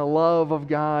eloquent on the love of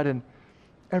God, and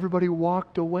everybody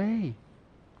walked away.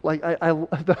 Like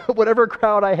whatever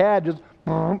crowd I had, just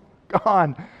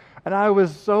gone. And I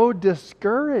was so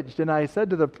discouraged. And I said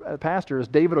to the pastors,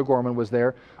 David O'Gorman was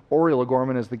there. Oriel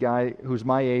O'Gorman is the guy who's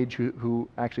my age who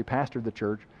actually pastored the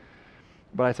church.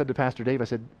 But I said to Pastor Dave, I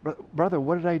said, brother,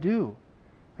 what did I do?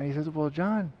 And he says, well,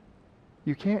 John,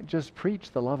 you can't just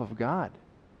preach the love of God.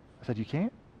 I said, you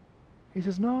can't? He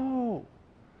says, no.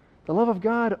 The love of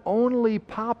God only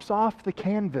pops off the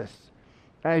canvas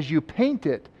as you paint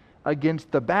it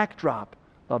against the backdrop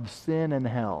of sin and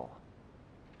hell.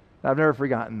 I've never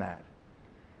forgotten that.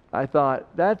 I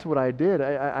thought, that's what I did.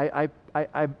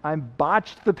 I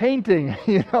botched the painting.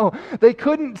 They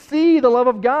couldn't see the love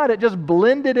of God. It just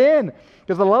blended in,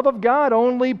 because the love of God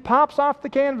only pops off the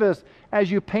canvas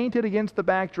as you paint it against the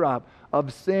backdrop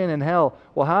of sin and hell.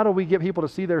 Well, how do we get people to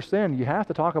see their sin? You have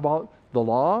to talk about the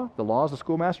law. The law is the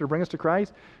schoolmaster to bring us to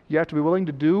Christ. You have to be willing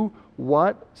to do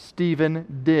what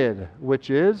Stephen did, which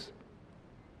is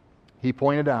he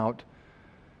pointed out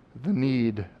the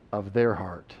need of their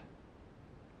heart.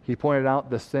 He pointed out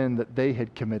the sin that they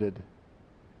had committed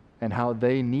and how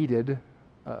they needed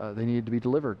to be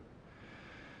delivered.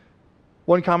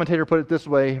 One commentator put it this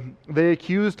way: they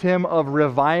accused him of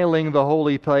reviling the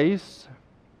holy place.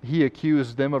 He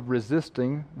accused them of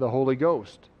resisting the Holy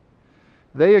Ghost.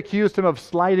 They accused him of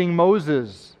slighting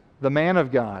Moses, the man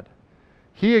of God.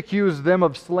 He accused them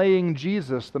of slaying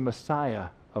Jesus, the Messiah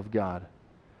of God.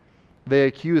 They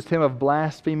accused him of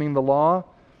blaspheming the law.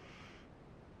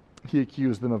 He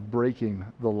accused them of breaking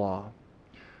the law.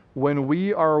 When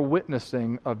we are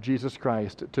witnessing of Jesus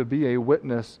Christ, to be a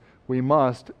witness, we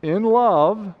must, in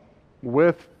love,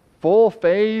 with full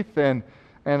faith and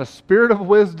a spirit of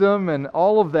wisdom and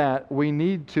all of that, we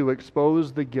need to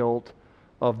expose the guilt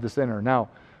of the sinner. Now,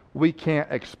 we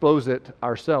can't expose it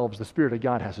ourselves. The Spirit of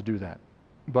God has to do that.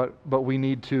 But we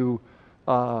need to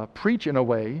preach in a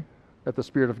way that the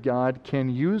Spirit of God can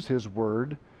use His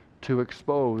Word to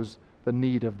expose the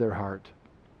need of their heart.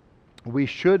 We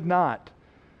should not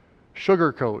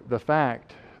sugarcoat the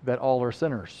fact that all are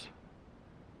sinners.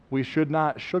 We should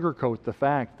not sugarcoat the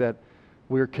fact that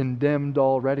we're condemned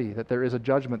already, that there is a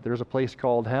judgment, there's a place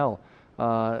called hell.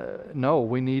 No,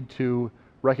 we need to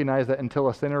recognize that until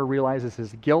a sinner realizes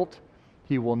his guilt,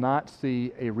 he will not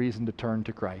see a reason to turn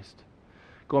to Christ.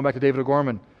 Going back to David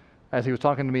O'Gorman, as he was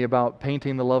talking to me about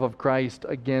painting the love of Christ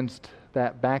against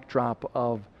that backdrop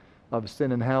of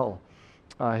sin and hell,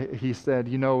 he said,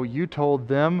 you told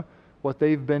them what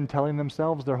they've been telling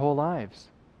themselves their whole lives.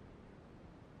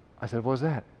 I said, what was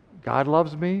that? God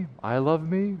loves me, I love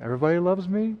me, everybody loves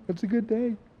me, it's a good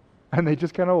day. And they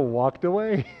just kind of walked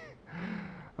away.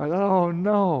 I thought, oh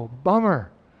no, bummer.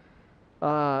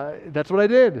 That's what I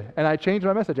did. And I changed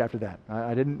my message after that.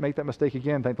 I didn't make that mistake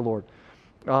again, thank the Lord.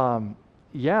 The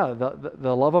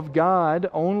love of God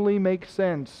only makes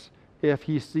sense if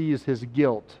he sees his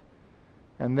guilt.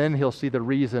 And then he'll see the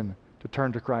reason to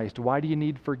turn to Christ. Why do you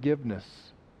need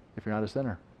forgiveness if you're not a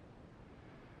sinner?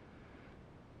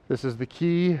 This is the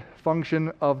key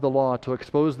function of the law, to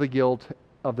expose the guilt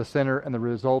of the sinner and the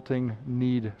resulting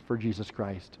need for Jesus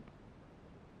Christ.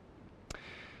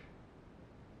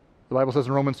 The Bible says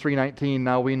in Romans 3:19,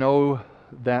 now we know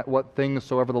that what things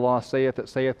soever the law saith, it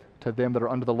saith to them that are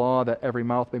under the law, that every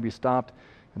mouth may be stopped,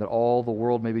 and that all the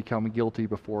world may become guilty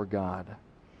before God.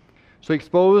 So he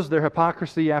exposed their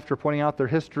hypocrisy after pointing out their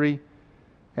history,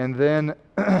 and then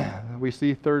we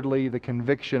see thirdly the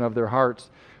conviction of their hearts.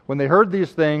 When they heard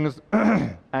these things,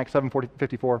 Acts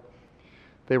 7:54,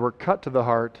 they were cut to the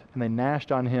heart, and they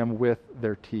gnashed on him with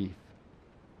their teeth.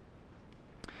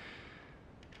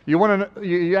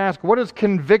 You ask, what does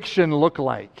conviction look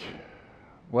like?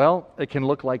 Well, it can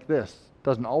look like this. It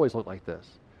doesn't always look like this,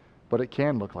 but it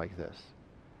can look like this.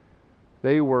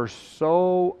 They were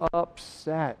so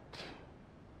upset.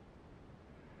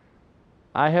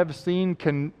 I have seen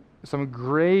some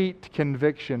great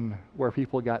conviction where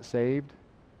people got saved,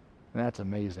 and that's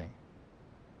amazing.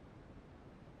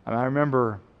 I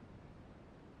remember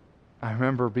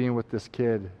being with this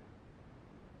kid,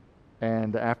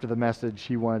 and after the message,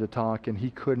 he wanted to talk, and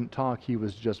he couldn't talk. He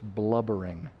was just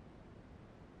blubbering.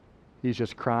 He's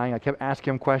just crying. I kept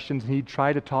asking him questions, and he'd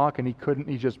try to talk, and he couldn't.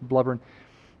 He's just blubbering.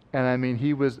 And I mean,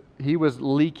 he was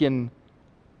leaking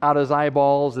out his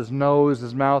eyeballs, his nose,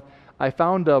 his mouth. I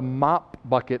found a mop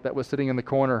bucket that was sitting in the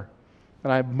corner,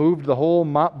 And I moved the whole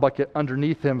mop bucket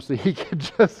underneath him so he could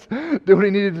just do what he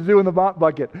needed to do in the mop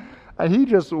bucket. And he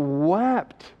just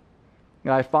wept.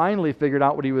 And I finally figured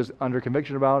out what he was under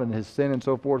conviction about and his sin and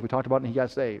so forth. We talked about it and he got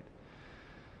saved.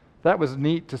 That was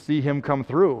neat to see him come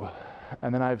through.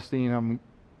 And then I've seen him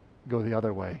go the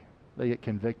other way. They get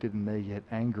convicted and they get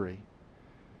angry.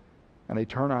 And they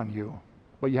turn on you.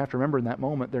 Well, you have to remember in that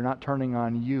moment, they're not turning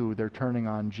on you, they're turning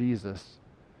on Jesus.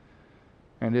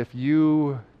 And if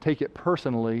you take it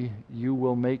personally, you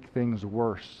will make things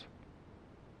worse.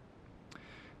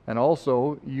 And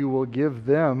also, you will give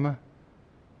them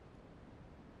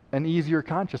an easier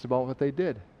conscience about what they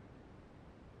did.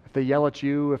 If they yell at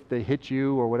you, if they hit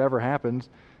you, or whatever happens,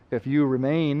 if you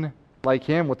remain like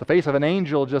him with the face of an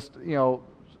angel, just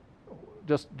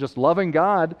loving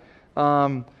God,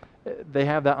 they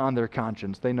have that on their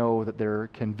conscience. They know that they're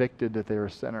convicted that they're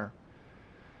a sinner.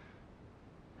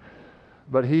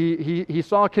 But he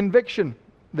saw conviction.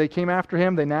 They came after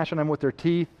him. They gnashed on him with their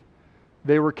teeth.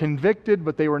 They were convicted,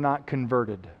 but they were not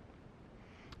converted.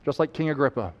 Just like King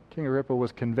Agrippa. King Agrippa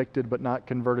was convicted, but not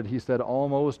converted. He said,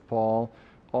 "Almost, Paul,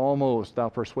 almost thou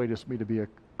persuadest me to be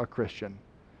a Christian."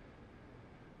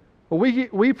 Well,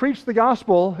 we preach the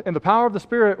gospel in the power of the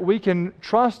Spirit. We can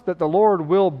trust that the Lord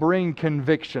will bring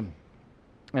conviction.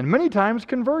 And many times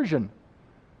conversion.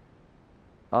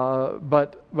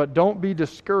 But don't be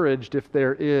discouraged if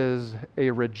there is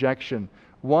a rejection.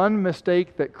 One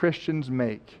mistake that Christians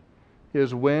make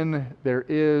is when there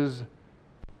is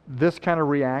this kind of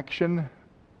reaction,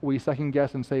 we second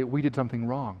guess and say, we did something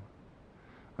wrong.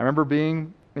 I remember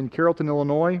being in Carrollton,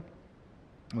 Illinois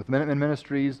with Minutemen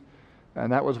Ministries, and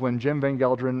that was when Jim Van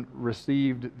Gelderen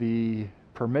received the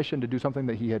permission to do something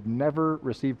that he had never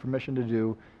received permission to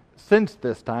do since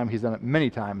this time. He's done it many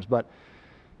times, but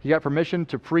he got permission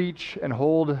to preach and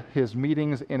hold his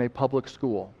meetings in a public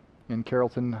school in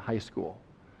Carrollton High School,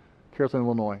 Carrollton,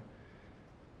 Illinois.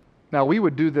 Now, we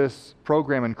would do this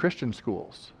program in Christian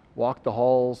schools, walk the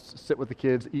halls, sit with the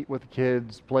kids, eat with the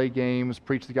kids, play games,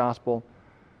 preach the gospel.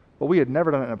 But we had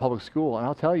never done it in a public school, and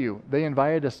I'll tell you, they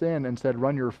invited us in and said,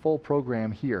 run your full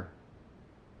program here.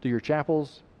 Do your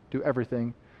chapels, do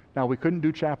everything. Now, we couldn't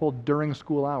do chapel during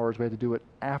school hours. We had to do it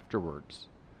afterwards.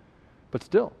 But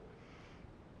still,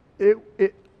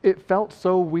 it felt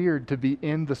so weird to be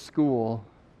in the school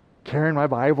carrying my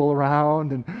Bible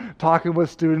around and talking with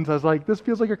students. I was like, this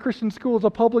feels like a Christian school. It's a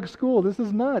public school. This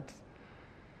is nuts.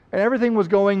 And everything was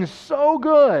going so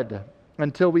good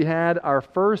until we had our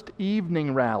first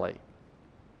evening rally.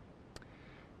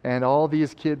 And all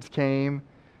these kids came,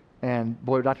 and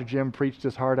boy, Dr. Jim preached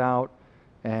his heart out,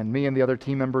 and me and the other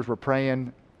team members were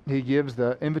praying. He gives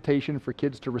the invitation for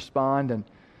kids to respond, and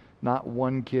not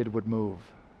one kid would move.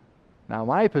 Now,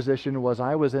 my position was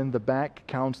I was in the back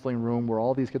counseling room where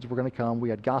all these kids were going to come. We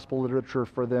had gospel literature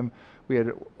for them. We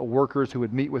had workers who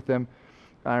would meet with them.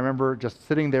 I remember just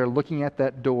sitting there looking at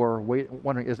that door,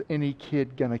 wondering, is any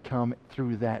kid going to come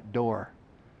through that door?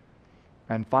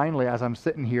 And finally, as I'm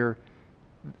sitting here,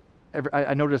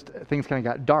 I noticed things kind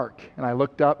of got dark. And I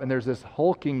looked up, and there's this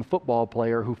hulking football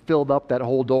player who filled up that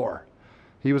whole door.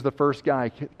 He was the first guy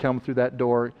to come through that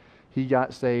door. He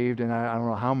got saved, and I don't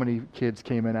know how many kids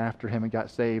came in after him and got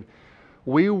saved.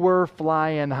 We were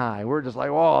flying high. We're just like,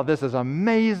 oh, this is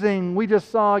amazing. We just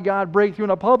saw God break through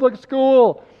in a public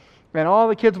school. And all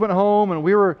the kids went home, and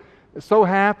we were so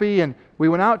happy. And we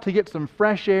went out to get some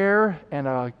fresh air, and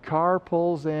a car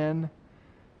pulls in,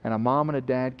 and a mom and a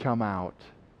dad come out.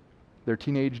 Their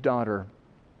teenage daughter,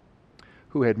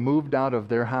 who had moved out of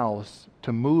their house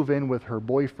to move in with her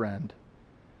boyfriend,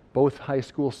 both high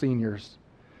school seniors.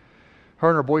 Her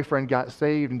and her boyfriend got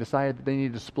saved and decided that they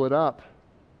needed to split up.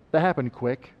 That happened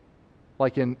quick,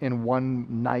 like in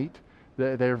one night.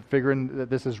 They're figuring that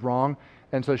this is wrong.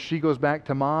 And so she goes back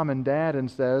to mom and dad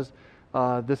and says,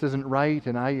 this isn't right,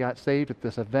 and I got saved at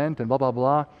this event, and blah, blah,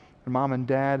 blah. And mom and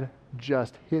dad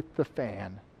just hit the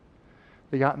fan.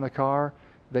 They got in the car,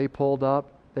 they pulled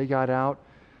up, they got out.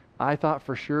 I thought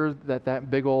for sure that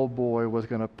big old boy was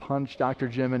going to punch Dr.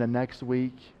 Jim in the next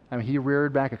week. I mean, he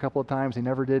reared back a couple of times. He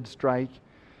never did strike.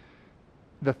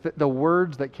 The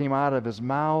words that came out of his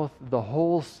mouth, the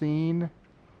whole scene,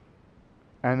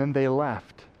 and then they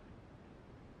left.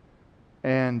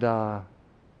 And no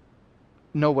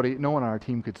one on our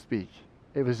team could speak.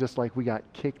 It was just like we got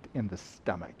kicked in the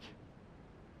stomach.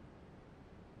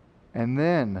 And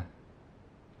then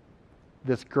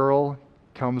this girl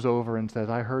comes over and says,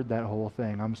 I heard that whole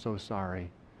thing. I'm so sorry.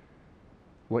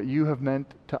 What you have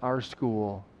meant to our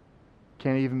school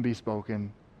can't even be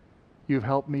spoken. You've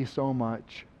helped me so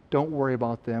much. Don't worry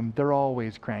about them. They're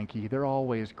always cranky. They're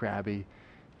always crabby.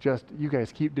 Just, you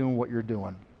guys keep doing what you're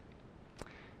doing.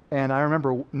 And I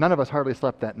remember none of us hardly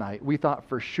slept that night. We thought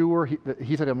for sure, he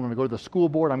said, I'm going to go to the school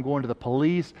board, I'm going to the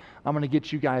police, I'm going to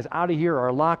get you guys out of here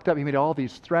or locked up. He made all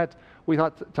these threats. We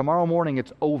thought tomorrow morning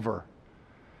it's over.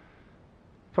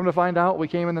 Come to find out, we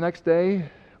came in the next day,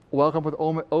 welcomed with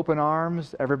open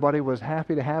arms. Everybody was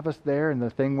happy to have us there, and the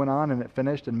thing went on and it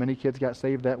finished, and many kids got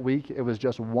saved that week. It was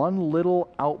just one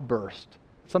little outburst.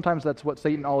 Sometimes that's what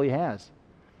Satan all he has.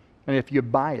 And if you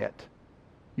buy it,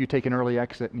 you take an early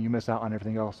exit and you miss out on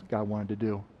everything else God wanted to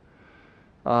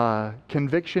do.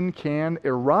 Conviction can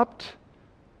erupt,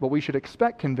 but we should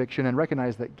expect conviction and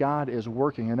recognize that God is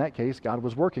working. In that case, God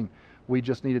was working. We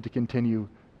just needed to continue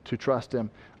to trust Him.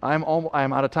 I'm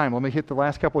out of time. Let me hit the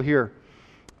last couple here.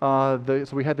 So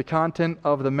we had the content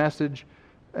of the message,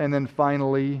 and then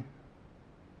finally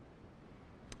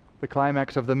the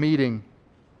climax of the meeting.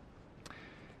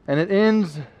 And it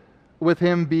ends with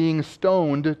him being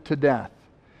stoned to death.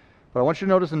 But I want you to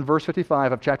notice in verse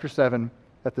 55 of chapter 7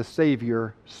 that the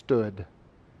Savior stood.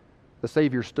 The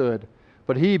Savior stood.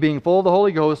 But he, being full of the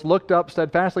Holy Ghost, looked up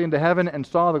steadfastly into heaven and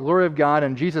saw the glory of God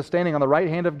and Jesus standing on the right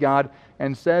hand of God,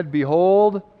 and said,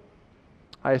 Behold,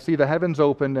 I see the heavens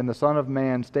opened and the Son of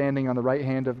Man standing on the right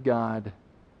hand of God.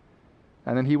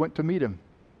 And then he went to meet him.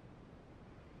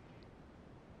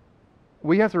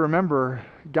 We have to remember,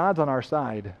 God's on our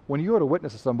side. When you go to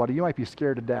witness to somebody, you might be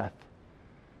scared to death.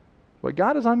 But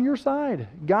God is on your side.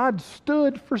 God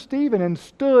stood for Stephen and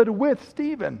stood with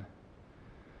Stephen.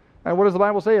 And what does the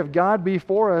Bible say? If God be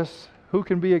for us, who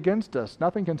can be against us?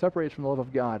 Nothing can separate us from the love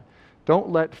of God.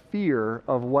 Don't let fear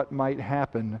of what might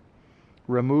happen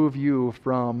remove you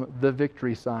from the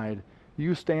victory side.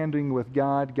 You standing with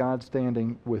God, God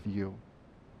standing with you.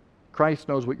 Christ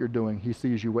knows what you're doing. He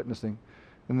sees you witnessing.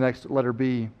 And the next, letter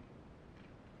B.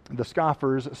 The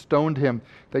scoffers stoned him.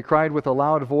 They cried with a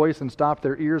loud voice and stopped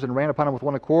their ears and ran upon him with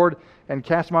one accord and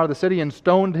cast him out of the city and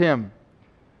stoned him.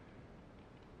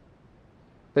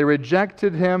 They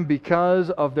rejected him because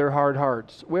of their hard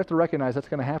hearts. We have to recognize that's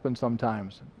going to happen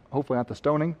sometimes. Hopefully not the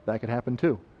stoning. That could happen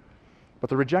too. But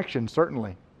the rejection,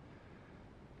 certainly.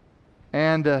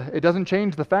 And it doesn't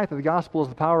change the fact that the gospel is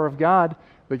the power of God.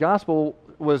 The gospel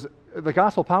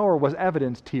power was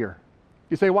evidenced here.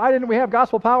 You say, why didn't we have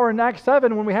gospel power in Acts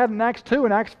 7 when we had it in Acts 2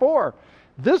 and Acts 4?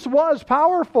 This was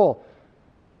powerful.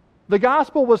 The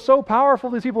gospel was so powerful,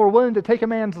 these people were willing to take a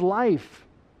man's life.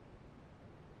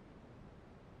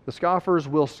 The scoffers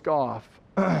will scoff,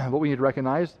 but we need to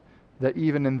recognize that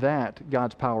even in that,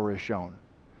 God's power is shown.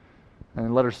 And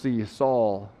in letter C,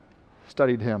 Saul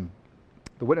studied him.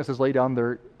 The witnesses laid down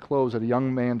their clothes at a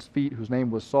young man's feet whose name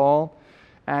was Saul.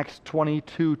 Acts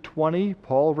 22:20,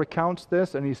 Paul recounts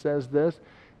this, and he says this,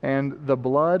 And the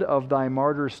blood of thy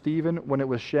martyr Stephen, when it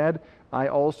was shed, I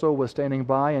also was standing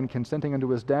by and consenting unto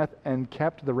his death, and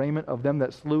kept the raiment of them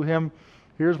that slew him.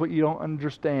 Here's what you don't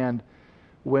understand.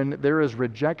 When there is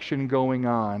rejection going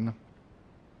on,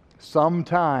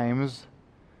 sometimes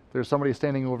there's somebody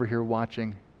standing over here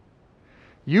watching.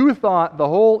 You thought the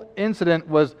whole incident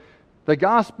was the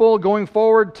gospel going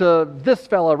forward to this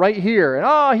fella right here.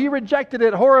 And he rejected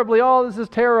it horribly. This is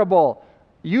terrible.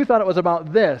 You thought it was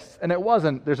about this, and it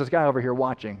wasn't. There's this guy over here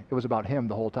watching. It was about him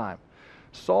the whole time.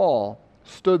 Saul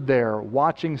stood there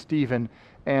watching Stephen,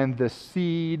 and the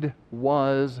seed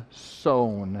was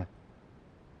sown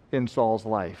in Saul's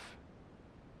life.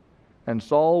 And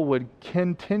Saul would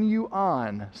continue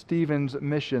on Stephen's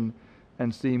mission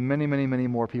and see many, many, many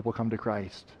more people come to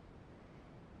Christ.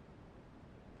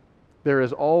 There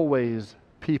is always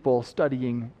people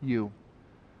studying you.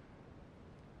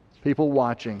 People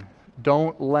watching.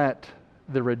 Don't let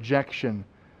the rejection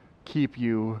keep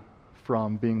you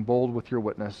from being bold with your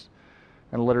witness.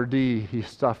 And letter D, he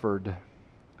suffered.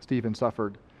 Stephen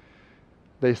suffered.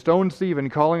 They stoned Stephen,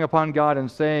 calling upon God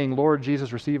and saying, Lord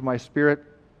Jesus, receive my spirit.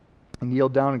 And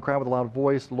kneeled down and cried with a loud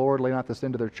voice, Lord, lay not this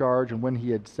sin to their charge. And when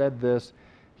he had said this,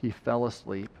 he fell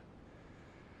asleep.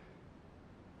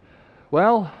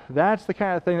 Well, that's the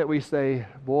kind of thing that we say,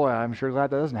 boy, I'm sure glad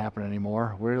that doesn't happen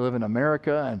anymore. We live in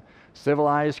America and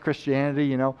civilized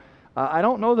Christianity, I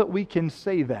don't know that we can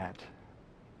say that.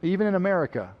 Even in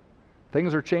America.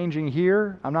 Things are changing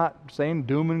here. I'm not saying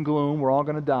doom and gloom, we're all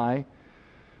going to die.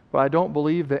 But I don't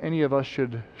believe that any of us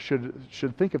should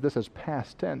think of this as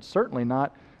past tense. Certainly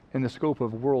not in the scope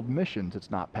of world missions,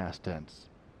 it's not past tense.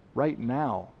 Right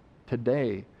now,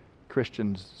 today,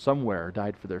 Christians somewhere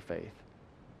died for their faith.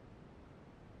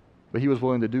 But he was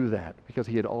willing to do that because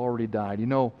he had already died.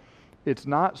 It's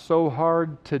not so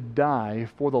hard to die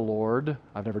for the Lord.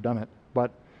 I've never done it,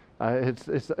 but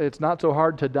it's not so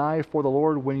hard to die for the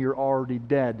Lord when you're already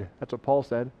dead. That's what Paul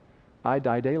said. I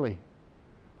die daily.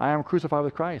 I am crucified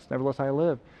with Christ, nevertheless I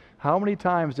live. How many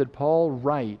times did Paul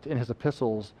write in his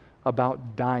epistles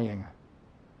about dying?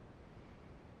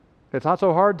 It's not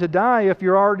so hard to die if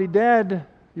you're already dead.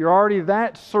 You're already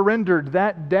that surrendered,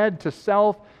 that dead to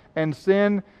self and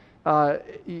sin,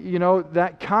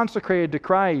 that consecrated to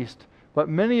Christ. But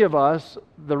many of us,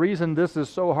 the reason this is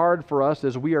so hard for us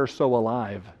is we are so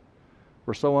alive.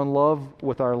 We're so in love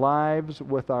with our lives,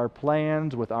 with our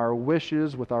plans, with our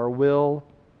wishes, with our will.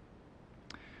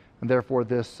 And therefore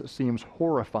this seems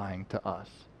horrifying to us.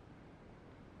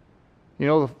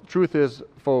 The truth is,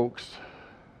 folks,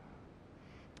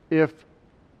 if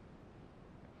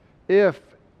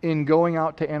in going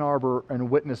out to Ann Arbor and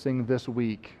witnessing this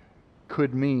week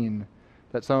could mean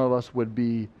that some of us would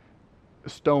be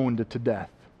stoned to death.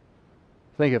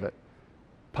 Think of it.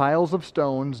 Piles of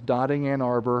stones dotting Ann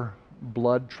Arbor,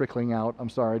 blood trickling out. I'm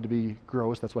sorry to be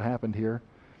gross, that's what happened here.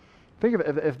 Think of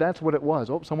it, if that's what it was.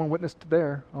 Oh, someone witnessed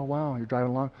there. Oh, wow, you're driving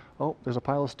along. Oh, there's a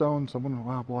pile of stones.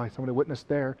 Wow, boy, somebody witnessed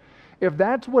there. If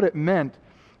that's what it meant,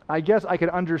 I guess I could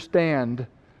understand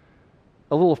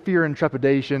a little fear and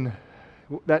trepidation.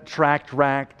 That tract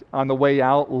rack on the way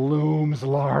out looms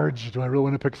large. Do I really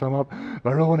want to pick some up? Do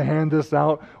I really want to hand this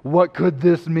out? What could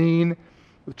this mean?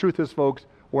 The truth is, folks,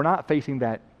 we're not facing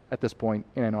that at this point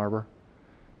in Ann Arbor.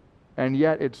 And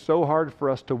yet it's so hard for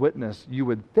us to witness. You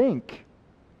would think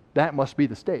that must be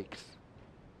the stakes.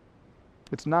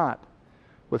 It's not.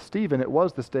 With Stephen, it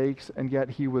was the stakes, and yet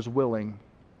he was willing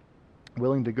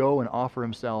to go and offer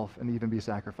himself and even be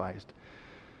sacrificed.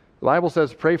 The Bible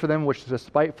says, pray for them which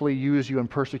despitefully use you and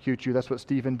persecute you. That's what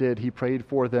Stephen did. He prayed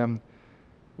for them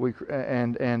said,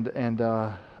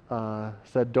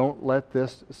 don't let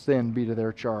this sin be to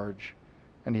their charge.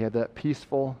 And he had that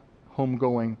peaceful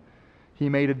homegoing. He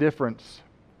made a difference.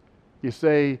 You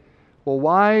say, well,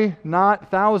 why not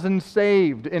thousands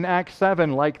saved in Acts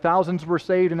 7 like thousands were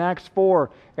saved in Acts 4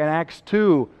 and Acts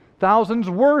 2? Thousands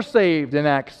were saved in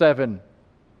Acts 7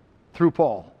 through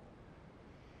Paul.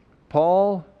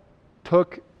 Paul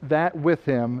took that with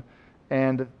him,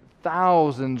 and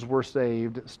thousands were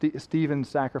saved. Stephen's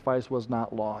sacrifice was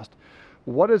not lost.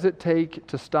 What does it take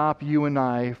to stop you and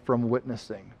I from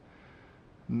witnessing?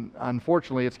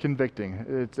 Unfortunately, it's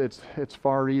convicting. It's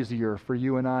far easier for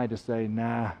you and I to say,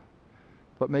 nah.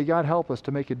 But may God help us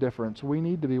to make a difference. We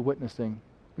need to be witnessing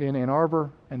in Ann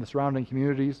Arbor and the surrounding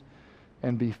communities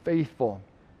and be faithful.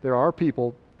 There are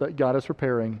people that God is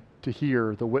preparing to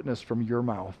hear the witness from your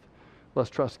mouth.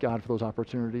 Let's trust God for those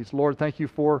opportunities. Lord, thank you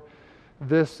for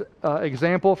this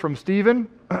example from Stephen,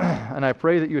 and I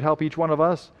pray that you'd help each one of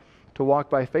us to walk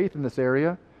by faith in this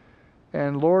area.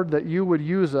 And Lord, that you would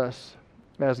use us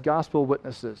as gospel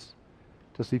witnesses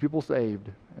to see people saved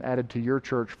and added to your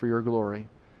church for your glory.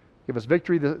 Give us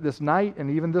victory this night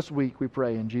and even this week, we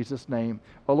pray in Jesus' name.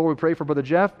 Oh Lord, we pray for Brother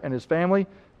Jeff and his family.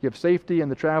 Give safety in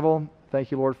the travel.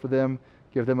 Thank you, Lord, for them.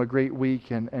 Give them a great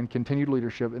week and continued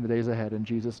leadership in the days ahead. In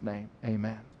Jesus' name,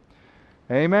 amen.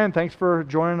 Amen. Thanks for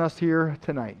joining us here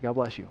tonight. God bless you.